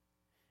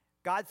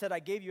 God said, I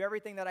gave you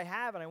everything that I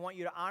have, and I want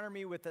you to honor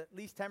me with at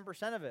least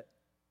 10% of it.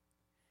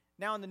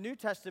 Now, in the New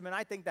Testament,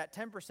 I think that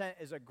 10%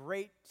 is a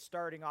great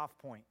starting off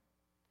point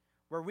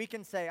where we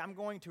can say, I'm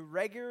going to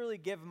regularly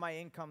give my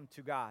income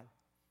to God.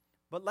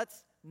 But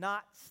let's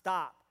not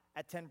stop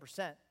at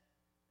 10%.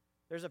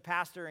 There's a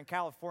pastor in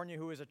California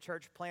who is a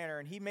church planner,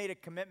 and he made a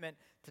commitment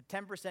to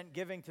 10%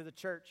 giving to the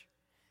church.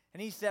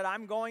 And he said,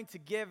 I'm going to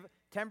give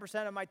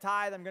 10% of my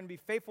tithe. I'm going to be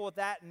faithful with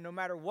that, and no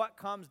matter what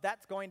comes,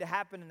 that's going to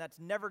happen, and that's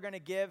never going to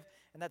give,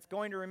 and that's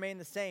going to remain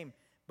the same.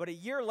 But a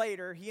year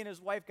later, he and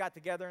his wife got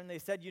together, and they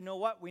said, you know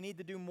what? We need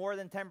to do more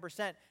than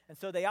 10%, and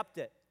so they upped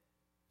it.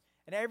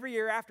 And every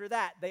year after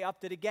that, they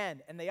upped it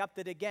again, and they upped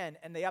it again,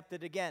 and they upped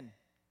it again.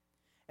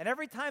 And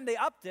every time they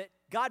upped it,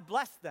 God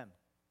blessed them.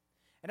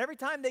 And every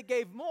time they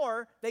gave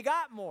more, they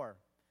got more. And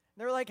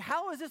they're like,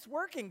 how is this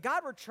working?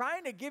 God, we're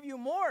trying to give you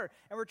more,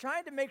 and we're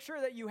trying to make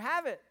sure that you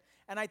have it.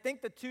 And I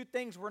think the two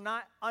things were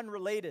not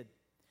unrelated.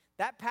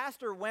 That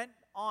pastor went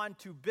on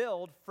to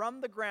build from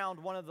the ground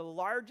one of the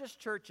largest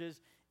churches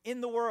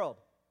in the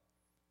world.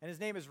 And his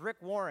name is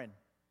Rick Warren.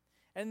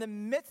 And in the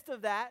midst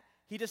of that,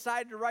 he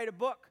decided to write a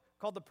book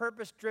called The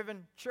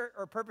Purpose-Driven Church,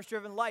 or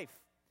Purpose-Driven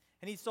Life.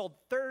 And he sold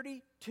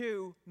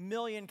 32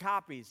 million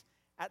copies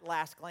at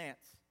last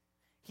glance.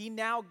 He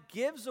now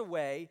gives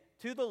away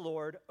to the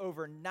Lord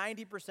over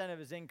 90% of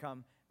his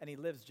income, and he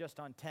lives just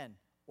on 10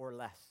 or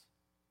less.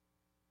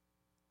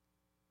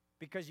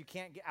 Because you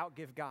can't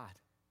outgive God.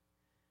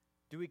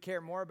 Do we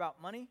care more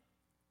about money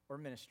or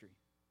ministry?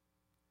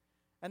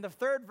 And the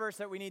third verse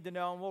that we need to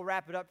know, and we'll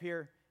wrap it up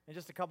here in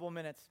just a couple of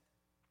minutes,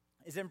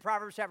 is in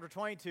Proverbs chapter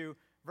 22,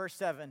 verse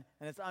 7,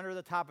 and it's under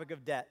the topic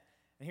of debt.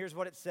 And here's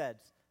what it says.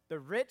 The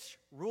rich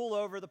rule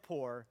over the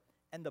poor,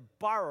 and the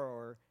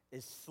borrower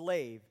is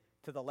slave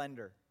to the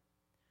lender.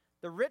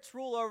 The rich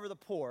rule over the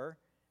poor,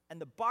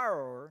 and the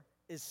borrower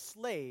is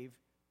slave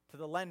to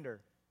the lender.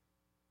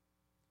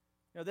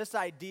 You know, this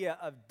idea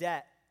of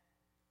debt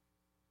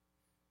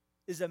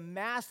is a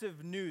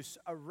massive noose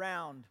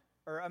around,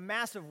 or a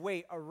massive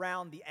weight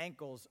around the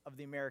ankles of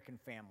the American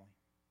family.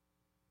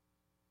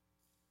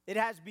 It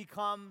has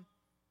become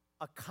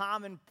a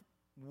common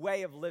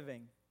way of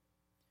living,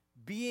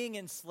 being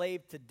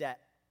enslaved to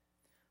debt.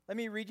 Let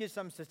me read you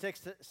some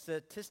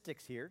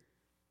statistics here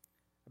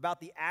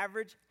about the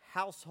average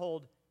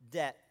household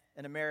debt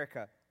in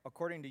America,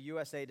 according to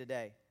USA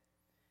Today.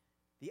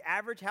 The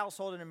average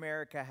household in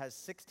America has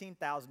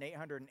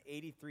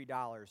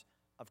 $16,883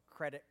 of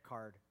credit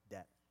card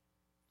debt.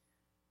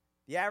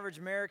 The average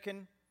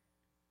American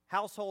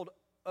household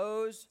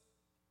owes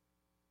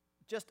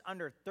just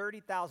under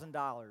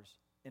 $30,000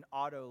 in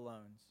auto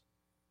loans.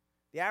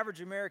 The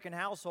average American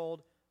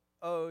household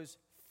owes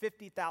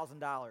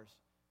 $50,000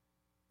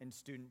 in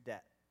student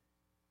debt.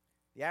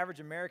 The average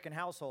American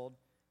household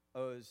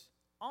owes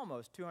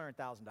almost $200,000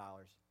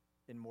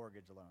 in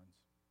mortgage loans.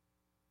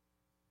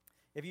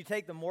 If you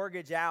take the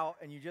mortgage out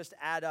and you just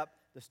add up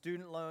the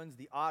student loans,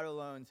 the auto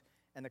loans,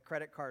 and the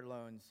credit card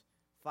loans,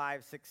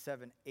 5, 6,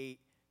 7, 8,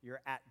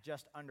 you're at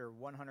just under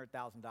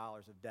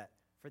 $100,000 of debt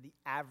for the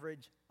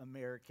average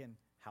American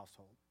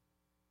household.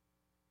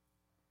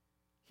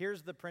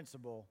 Here's the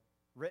principle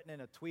written in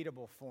a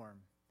tweetable form.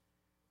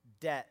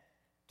 Debt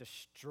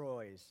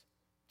destroys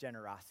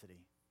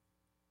generosity.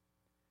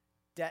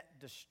 Debt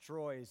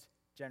destroys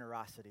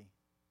generosity.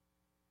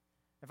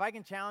 If I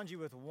can challenge you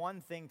with one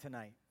thing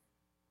tonight,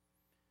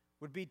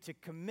 would be to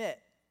commit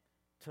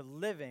to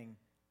living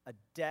a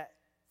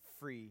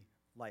debt-free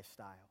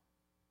lifestyle.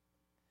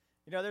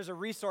 You know, there's a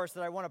resource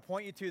that I want to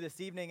point you to this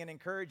evening and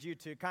encourage you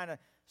to kind of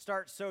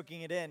start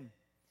soaking it in.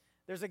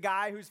 There's a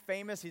guy who's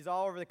famous. He's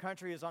all over the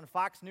country. He's on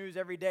Fox News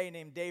every day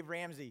named Dave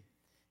Ramsey.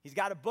 He's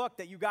got a book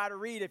that you got to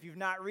read if you've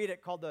not read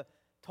it called The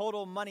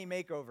Total Money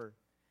Makeover.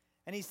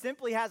 And he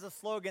simply has a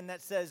slogan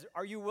that says,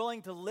 are you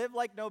willing to live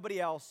like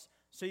nobody else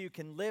so you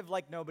can live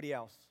like nobody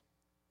else?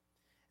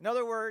 In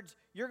other words,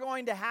 you're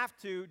going to have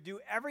to do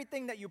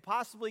everything that you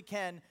possibly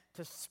can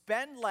to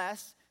spend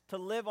less, to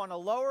live on a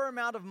lower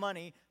amount of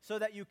money so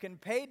that you can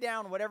pay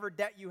down whatever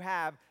debt you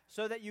have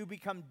so that you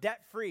become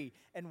debt-free.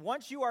 And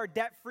once you are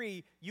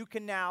debt-free, you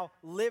can now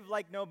live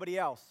like nobody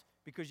else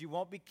because you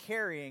won't be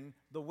carrying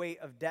the weight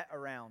of debt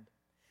around.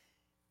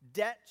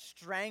 Debt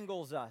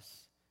strangles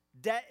us.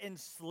 Debt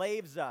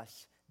enslaves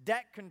us.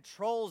 Debt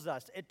controls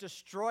us. It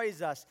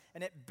destroys us,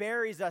 and it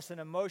buries us in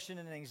emotion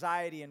and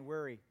anxiety and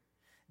worry.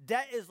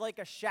 Debt is like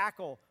a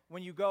shackle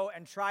when you go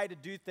and try to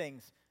do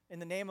things in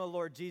the name of the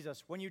Lord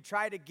Jesus. When you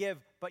try to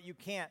give, but you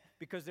can't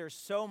because there's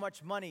so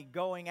much money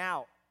going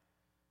out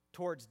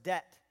towards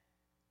debt.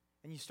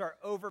 And you start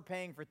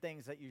overpaying for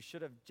things that you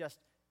should have just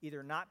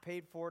either not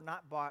paid for,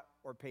 not bought,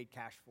 or paid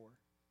cash for.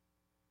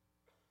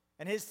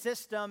 And his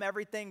system,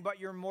 everything but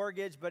your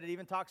mortgage, but it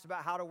even talks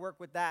about how to work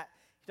with that.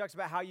 He talks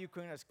about how you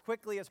can, as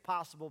quickly as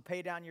possible,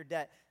 pay down your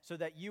debt so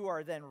that you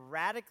are then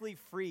radically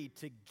free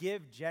to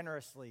give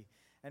generously.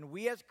 And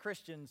we as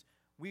Christians,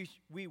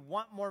 we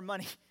want more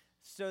money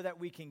so that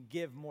we can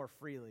give more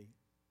freely,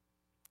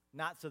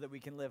 not so that we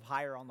can live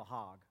higher on the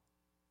hog.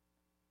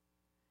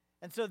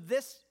 And so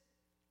this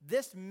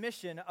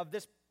mission of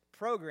this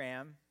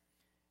program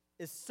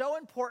is so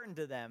important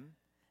to them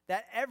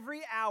that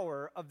every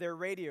hour of their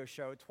radio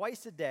show,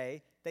 twice a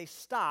day, they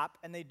stop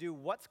and they do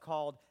what's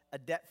called a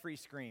debt-free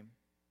scream.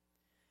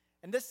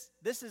 And this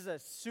is a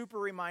super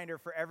reminder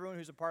for everyone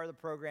who's a part of the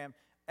program.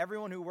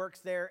 everyone who works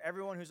there,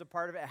 everyone who's a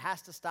part of it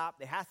has to stop.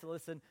 They have to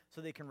listen so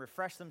they can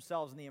refresh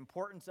themselves in the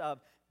importance of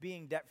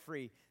being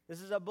debt-free.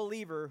 This is a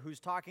believer who's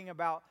talking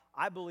about,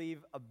 I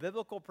believe, a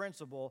biblical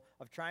principle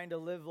of trying to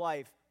live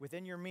life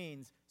within your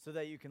means so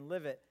that you can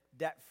live it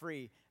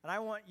debt-free. And I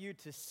want you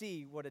to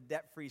see what a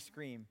debt-free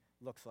Scream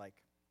looks like.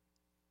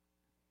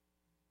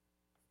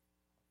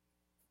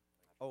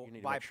 Oh, you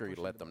need to make sure you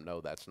let them know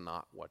that's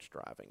not what's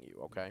driving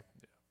you, okay?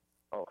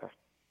 Yeah. Okay.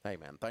 Hey,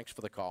 man, thanks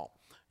for the call.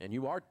 And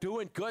you are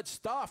doing good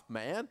stuff,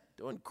 man.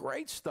 Doing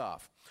great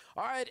stuff.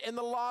 All right, in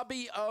the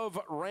lobby of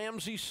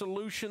Ramsey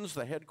Solutions,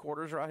 the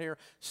headquarters right here,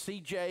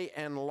 CJ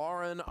and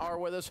Lauren are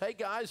with us. Hey,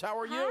 guys, how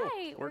are you?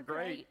 Hi, We're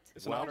great.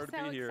 It's an We're honor to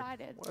so be here.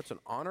 excited. Well, it's an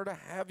honor to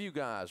have you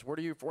guys. Where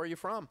are you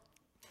from?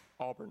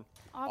 Auburn.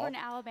 Auburn,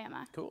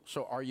 Alabama. Cool.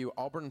 So are you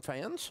Auburn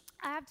fans?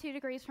 I have 2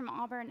 degrees from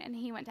Auburn, and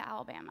he went to I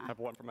Alabama. have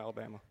one from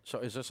Alabama. So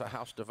is this a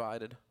house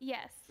divided?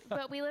 Yes,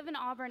 but we live in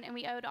Auburn, and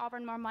we owed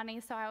Auburn more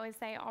money, so I always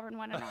say Auburn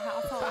won in our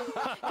household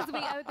because we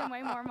owed them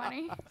way more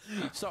money.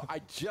 So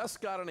I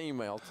just got an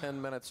email 10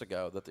 minutes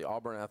ago that the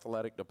Auburn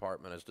Athletic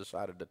Department has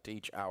decided to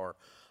teach our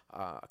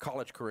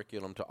college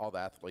curriculum to all the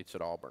athletes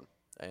at Auburn.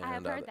 And I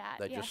have heard that,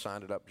 they yeah. just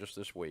signed it up just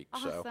this week.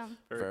 So Awesome.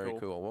 very Very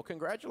cool. Well,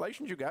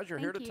 congratulations, you guys. You're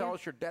here to Thank tell you.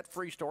 us your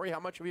debt-free story. How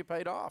much have you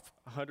paid off?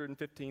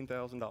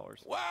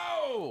 $115,000.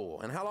 Whoa!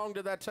 And how long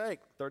did that take?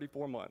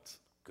 34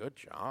 months. Good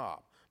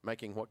job.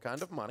 Making what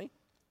kind of money?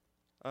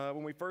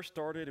 When we first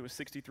started, it was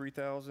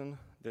 $63,000,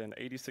 then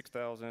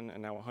 $86,000,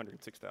 and now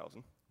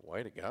 $106,000.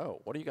 Way to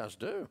go. What do you guys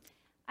do?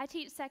 I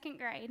teach 2nd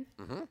grade.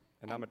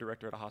 And I'm a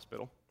director at a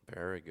hospital.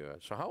 Very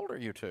good. So how old are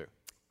you two?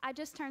 I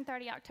just turned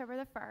 30 October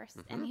the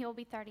 1st, and he'll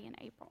be 30 in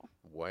April.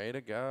 Way to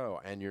go.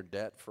 And you're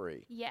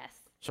debt-free. Yes.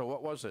 So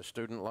what was this?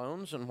 Student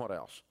loans and what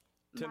else?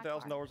 My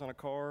car. $10,000 on a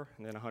car,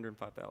 and then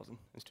 $105,000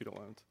 in student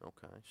loans.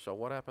 Okay. So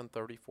what happened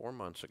 34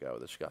 months ago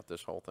that's got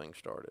this whole thing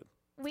started?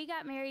 We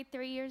got married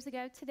 3 years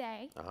ago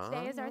today.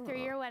 Today is our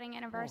 3-year wedding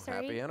anniversary.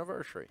 Happy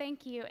anniversary.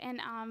 Thank you.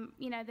 And,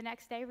 the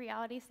next day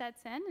reality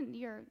sets in, and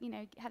you're,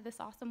 had this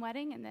awesome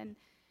wedding, and then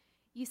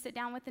you sit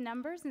down with the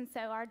numbers, and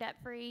so our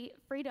debt-free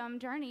freedom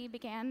journey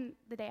began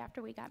the day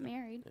after we got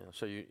married. Yeah,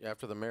 so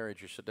after the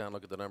marriage, you sit down,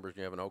 look at the numbers, and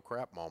you have an oh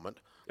crap moment.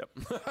 Yep.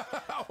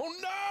 Oh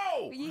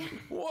no! Yeah.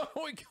 What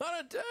are we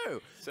gonna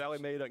do? Sally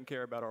Mae doesn't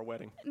care about our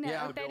wedding. No,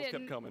 Yeah. The they bills kept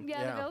didn't. coming.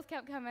 Yeah, Yeah. the bills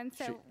kept coming,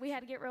 so we had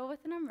to get real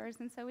with the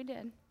numbers, and so we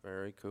did.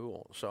 Very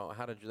cool. So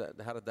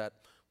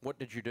what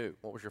did you do?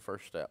 What was your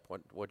first step?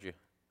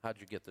 How'd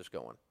you get this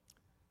going?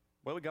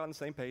 Well, we got on the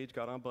same page,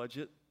 got on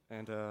budget,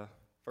 and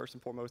first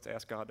and foremost,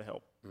 asked God to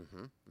help.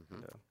 And,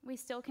 We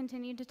still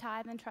continued to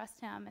tithe and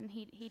trust Him, and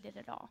He did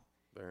it all.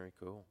 Very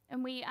cool.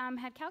 And we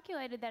had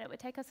calculated that it would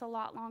take us a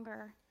lot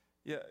longer.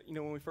 yeah,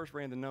 when we first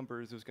ran the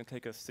numbers, it was going to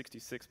take us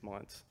 66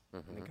 months,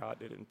 and then God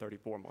did it in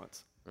 34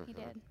 months. He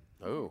did.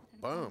 Oh,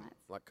 And boom. months.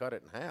 Like cut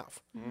it in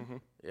half.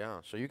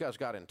 Yeah, so you guys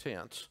got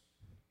intense,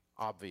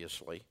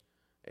 obviously.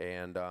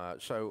 And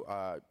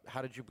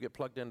how did you get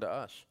plugged into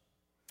us?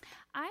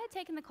 I had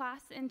taken the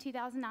class in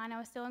 2009. I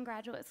was still in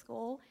graduate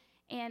school,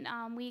 and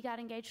we got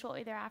engaged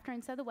shortly thereafter.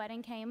 And so the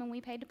wedding came, and we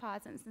paid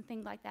deposits and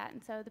things like that.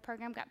 And so the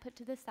program got put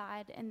to the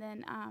side. And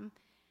then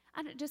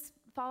just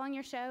following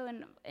your show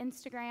and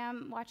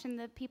Instagram, watching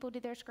the people do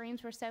their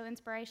screams were so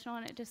inspirational,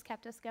 and it just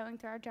kept us going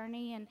through our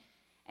journey.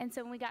 And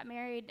so when we got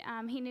married,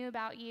 he knew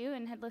about you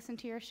and had listened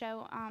to your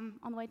show on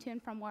the way to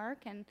and from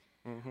work. And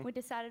we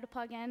decided to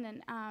plug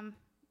in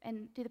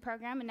and do the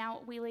program, and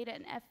now we lead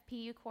an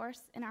FPU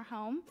course in our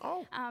home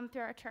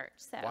through our church.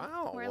 So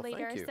Wow. we're Well, thank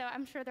leaders, you. so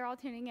I'm sure they're all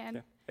tuning in.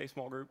 Yeah. Hey,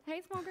 small group.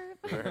 Hey, small group.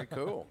 Very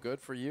cool.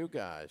 Good for you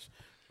guys.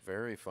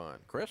 Very fun.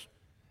 Chris?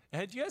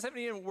 And do you guys have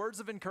any words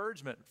of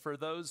encouragement for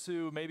those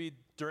who maybe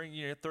during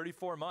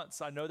 34 months,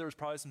 I know there was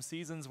probably some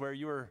seasons where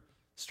you were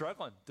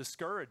struggling,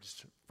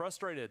 discouraged,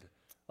 frustrated,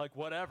 like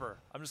whatever.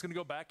 I'm just going to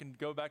go back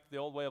to the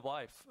old way of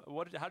life.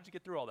 How did you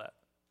get through all that?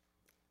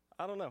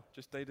 I don't know.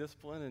 Just stay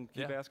disciplined and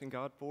keep Yeah. asking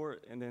God for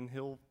it, and then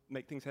He'll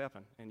make things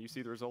happen. And you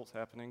see the results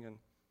happening,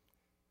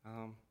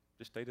 and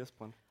just stay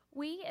disciplined.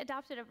 We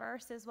adopted a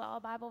verse as well, a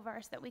Bible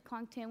verse that we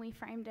clung to, and we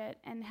framed it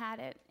and had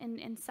it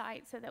in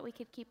sight so that we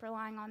could keep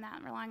relying on that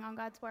and relying on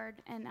God's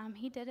word, and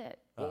he did it.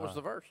 What was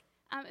the verse?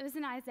 It was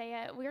in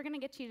Isaiah. We were going to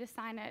get you to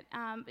sign it.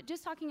 But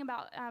just talking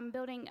about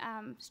building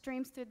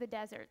streams through the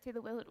desert, through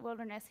the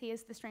wilderness. He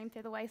is the stream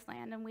through the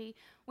wasteland, and we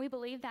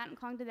believed that and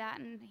clung to that.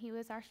 And He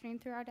was our stream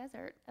through our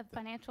desert of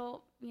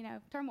financial,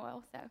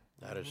 turmoil. So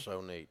That is so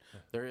neat.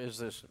 There is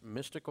this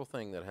mystical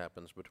thing that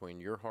happens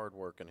between your hard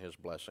work and His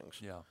blessings.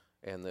 Yeah.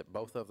 And that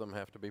both of them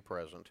have to be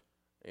present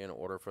in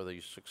order for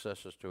these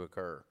successes to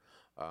occur,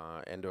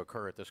 and to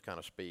occur at this kind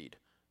of speed.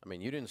 I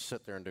mean, you didn't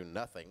sit there and do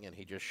nothing, and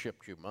He just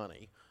shipped you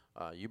money.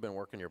 You've been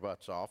working your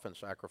butts off and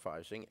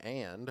sacrificing,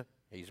 and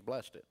He's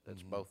blessed it.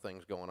 It's both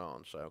things going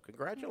on. So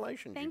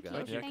congratulations, Thank you you.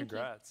 guys. Yeah, Thank you.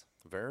 congrats.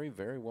 Very,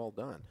 very well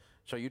done.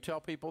 So you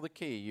tell people the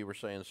key, you were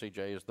saying,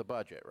 CJ, is the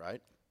budget,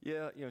 right?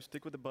 Yeah,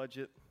 stick with the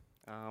budget.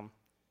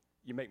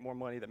 You make more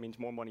money, that means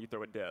more money you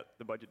throw at debt.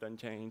 The budget doesn't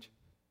change.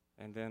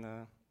 And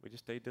then we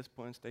just stayed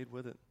disciplined, stayed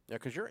with it. Yeah,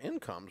 because your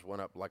incomes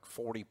went up like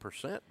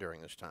 40%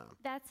 during this time.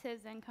 That's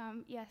his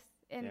income, yes.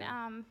 And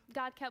Yeah.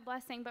 God kept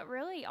blessing, but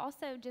really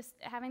also just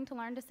having to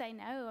learn to say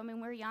no. I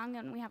mean, we're young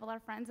and we have a lot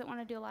of friends that want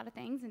to do a lot of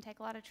things and take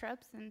a lot of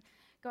trips and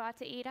go out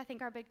to eat. I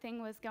think our big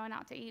thing was going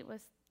out to eat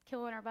was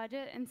killing our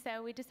budget. And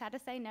so we just had to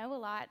say no a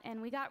lot,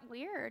 and we got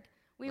weird.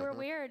 We were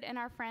weird, and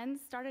our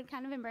friends started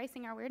kind of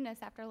embracing our weirdness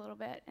after a little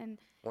bit. And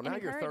Well, and now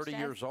you're encouraged 30 us.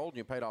 years old and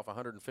you paid off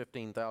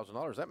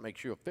 $115,000. That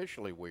makes you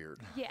officially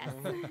weird. Yes.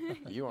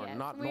 You are Yes,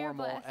 not we are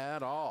normal blessed.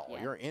 at all.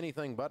 Yes. You're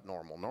anything but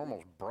normal.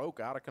 Normal's broke,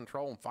 out of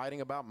control, and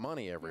fighting about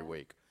money every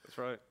week. That's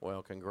right.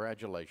 Well,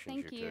 congratulations,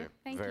 Thank you you. two.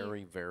 Thank you.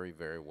 Very, very,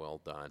 very well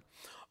done.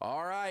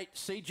 All right,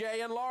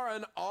 CJ and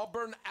Lauren,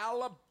 Auburn,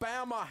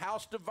 Alabama.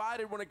 House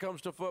divided when it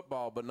comes to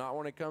football, but not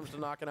when it comes to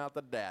knocking out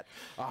the debt.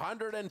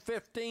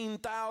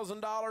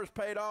 $115,000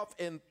 paid off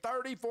in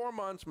 34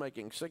 months,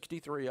 making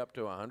 63 up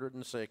to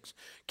 106.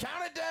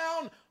 Count it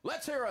down.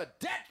 Let's hear a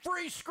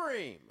debt-free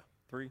scream.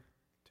 3,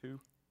 2,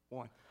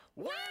 1.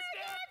 We're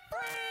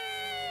debt-free!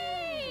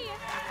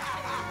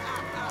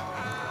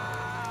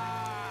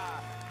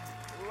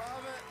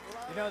 Love it.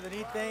 You know, the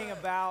neat thing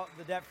about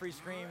the debt-free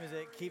scream is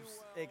it keeps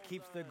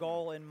the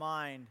goal in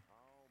mind,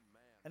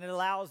 and it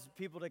allows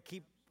people to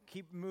keep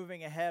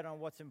moving ahead on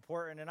what's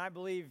important. And I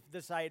believe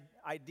this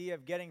idea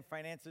of getting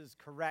finances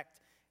correct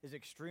is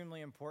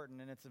extremely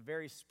important, and it's a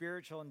very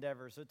spiritual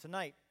endeavor. So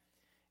tonight,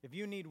 if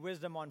you need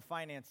wisdom on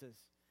finances,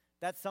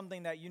 that's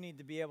something that you need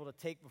to be able to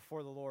take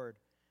before the Lord.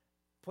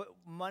 Put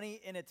money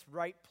in its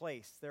right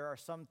place. There are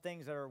some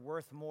things that are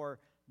worth more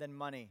than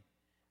money.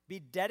 Be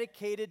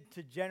dedicated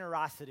to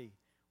generosity.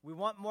 We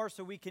want more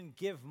so we can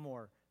give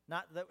more,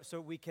 not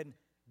so we can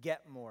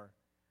get more.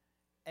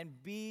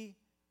 And be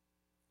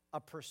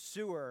a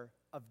pursuer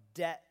of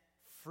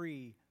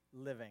debt-free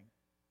living.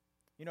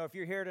 You know, if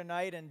you're here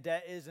tonight and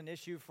debt is an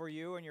issue for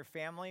you and your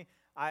family,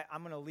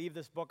 I'm going to leave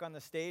this book on the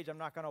stage. I'm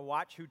not going to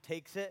watch who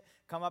takes it.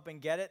 Come up and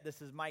get it.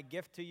 This is my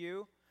gift to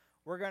you.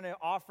 We're going to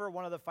offer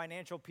one of the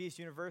Financial Peace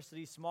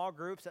University small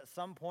groups at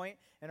some point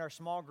in our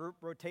small group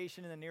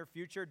rotation in the near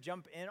future.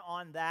 Jump in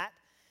on that.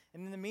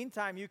 And in the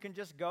meantime, you can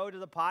just go to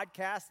the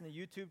podcast and the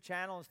YouTube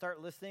channel and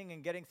start listening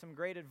and getting some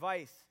great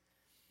advice.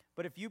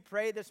 But if you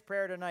pray this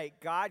prayer tonight,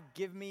 God,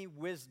 give me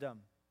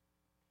wisdom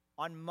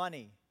on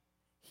money,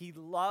 He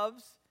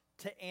loves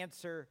to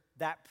answer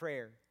that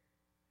prayer.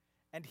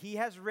 And He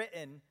has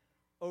written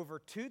over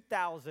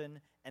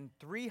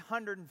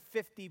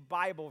 2,350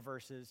 Bible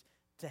verses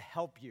to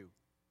help you.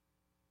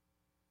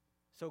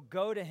 So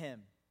go to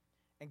Him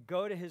and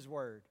go to His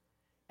Word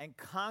and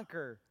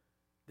conquer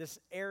this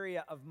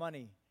area of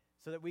money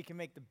so that we can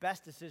make the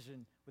best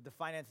decision with the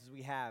finances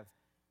we have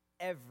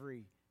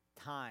every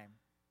time.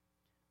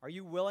 Are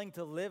you willing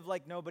to live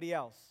like nobody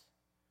else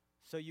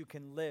so you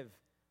can live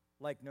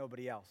like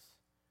nobody else?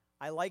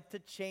 I like to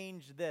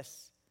change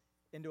this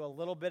into a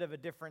little bit of a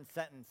different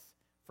sentence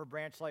for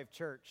Branch Life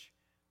Church.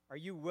 Are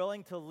you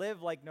willing to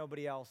live like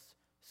nobody else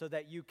so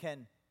that you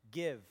can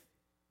give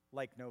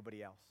like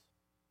nobody else?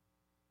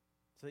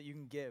 So that you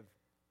can give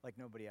like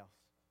nobody else.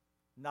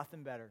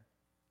 Nothing better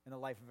in the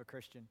life of a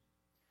Christian.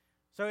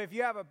 So if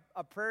you have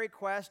a prayer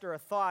request or a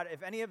thought,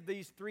 if any of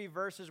these three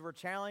verses were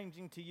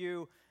challenging to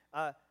you,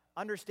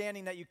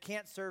 understanding that you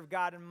can't serve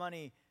God and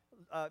money,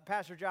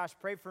 Pastor Josh,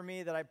 pray for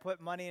me that I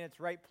put money in its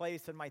right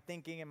place in my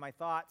thinking and my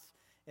thoughts,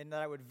 and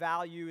that I would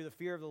value the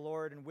fear of the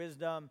Lord and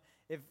wisdom.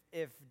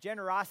 If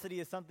generosity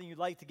is something you'd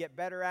like to get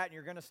better at and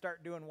you're going to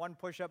start doing one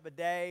push-up a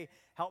day,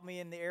 help me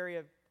in the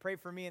area, pray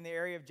for me in the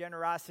area of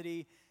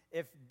generosity.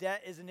 If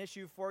debt is an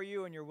issue for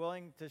you and you're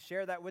willing to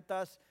share that with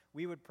us,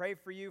 we would pray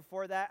for you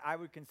for that. I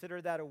would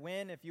consider that a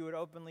win if you would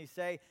openly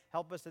say,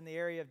 help us in the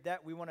area of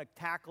debt. We want to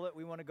tackle it.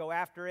 We want to go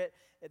after it.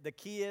 The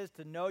key is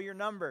to know your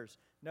numbers.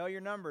 Know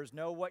your numbers.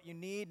 Know what you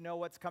need. Know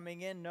what's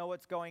coming in. Know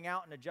what's going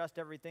out, and adjust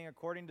everything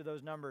according to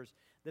those numbers.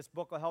 This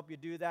book will help you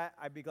do that.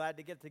 I'd be glad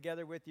to get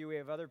together with you. We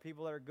have other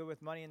people that are good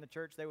with money in the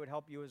church. They would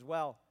help you as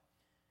well.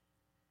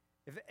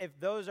 If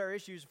those are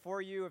issues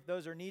for you, if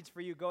those are needs for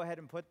you, go ahead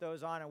and put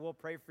those on, and we'll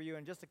pray for you.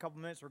 In just a couple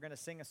minutes, we're going to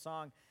sing a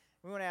song.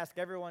 We want to ask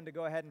everyone to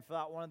go ahead and fill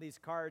out one of these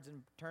cards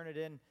and turn it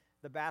in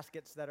the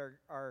baskets that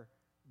are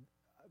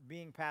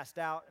being passed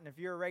out. And if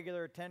you're a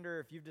regular attender,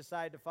 if you've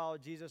decided to follow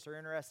Jesus or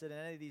interested in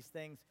any of these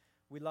things,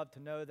 we'd love to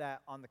know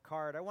that on the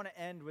card. I want to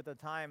end with a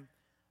time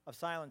of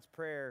silence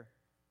prayer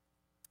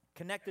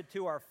connected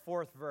to our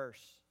fourth verse.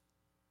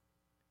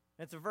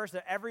 It's a verse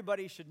that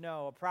everybody should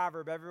know, a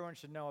proverb everyone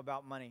should know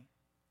about money.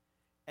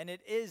 And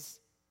it is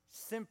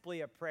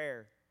simply a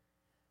prayer.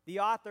 The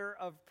author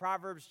of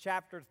Proverbs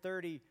chapter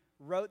 30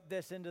 wrote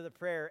this into the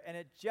prayer, and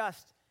it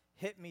just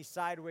hit me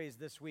sideways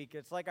this week.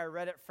 It's like I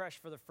read it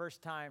fresh for the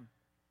first time.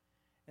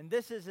 And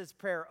this is his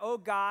prayer. Oh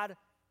God,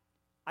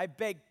 I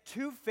beg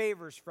two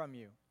favors from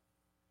you.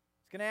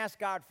 He's going to ask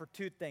God for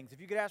two things. If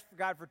you could ask for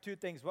God for two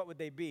things, what would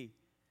they be?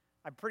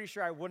 I'm pretty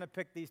sure I wouldn't have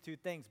picked these two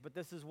things, but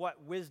this is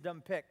what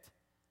wisdom picked.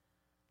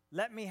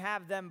 Let me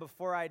have them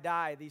before I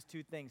die, these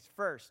two things.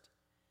 First,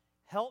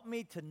 help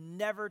me to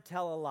never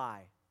tell a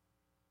lie.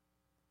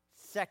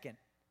 Second,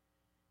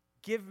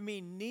 Give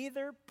me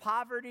neither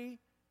poverty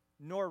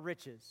nor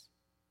riches.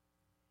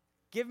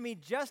 Give me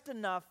just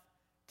enough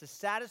to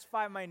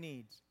satisfy my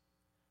needs.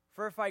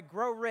 For if I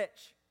grow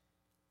rich,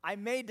 I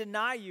may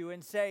deny you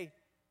and say,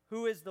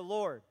 'Who is the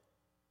Lord?'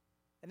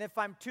 And if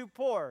I'm too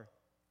poor,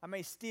 I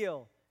may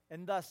steal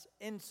and thus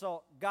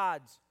insult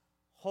God's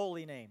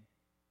holy name."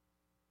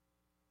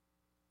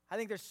 I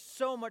think there's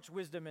so much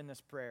wisdom in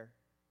this prayer.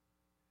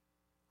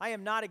 I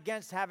am not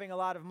against having a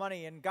lot of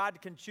money, and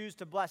God can choose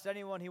to bless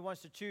anyone He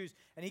wants to choose,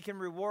 and He can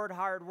reward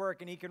hard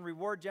work, and He can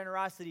reward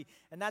generosity,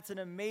 and that's an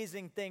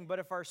amazing thing. But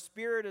if our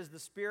spirit is the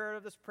spirit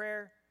of this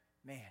prayer,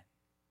 man,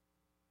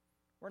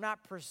 we're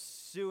not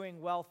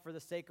pursuing wealth for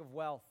the sake of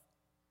wealth.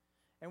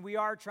 And we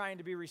are trying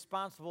to be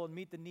responsible and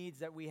meet the needs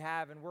that we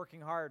have and working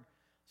hard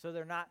so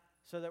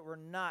that we're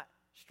not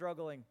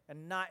struggling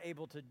and not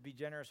able to be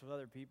generous with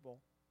other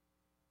people.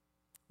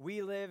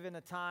 We live in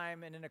a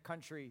time and in a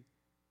country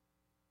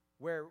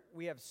where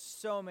we have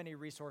so many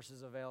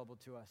resources available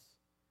to us.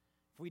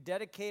 If we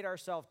dedicate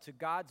ourselves to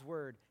God's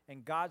word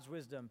and God's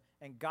wisdom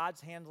and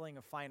God's handling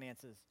of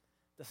finances,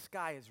 the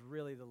sky is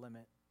really the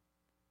limit.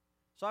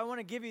 So I want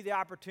to give you the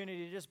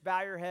opportunity to just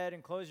bow your head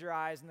and close your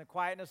eyes in the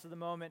quietness of the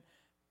moment.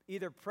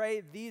 Either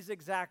pray these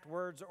exact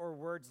words or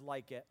words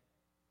like it.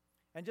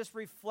 And just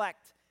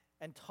reflect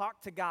and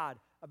talk to God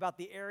about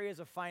the areas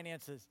of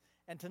finances.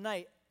 And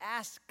tonight,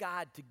 ask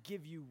God to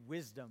give you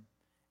wisdom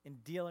in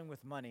dealing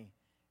with money,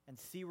 and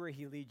see where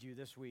He leads you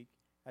this week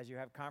as you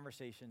have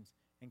conversations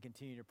and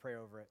continue to pray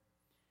over it.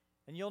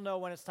 And you'll know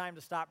when it's time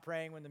to stop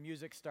praying when the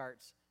music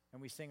starts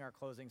and we sing our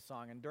closing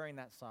song. And during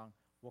that song,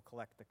 we'll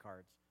collect the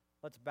cards.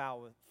 Let's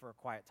bow for a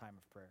quiet time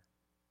of prayer.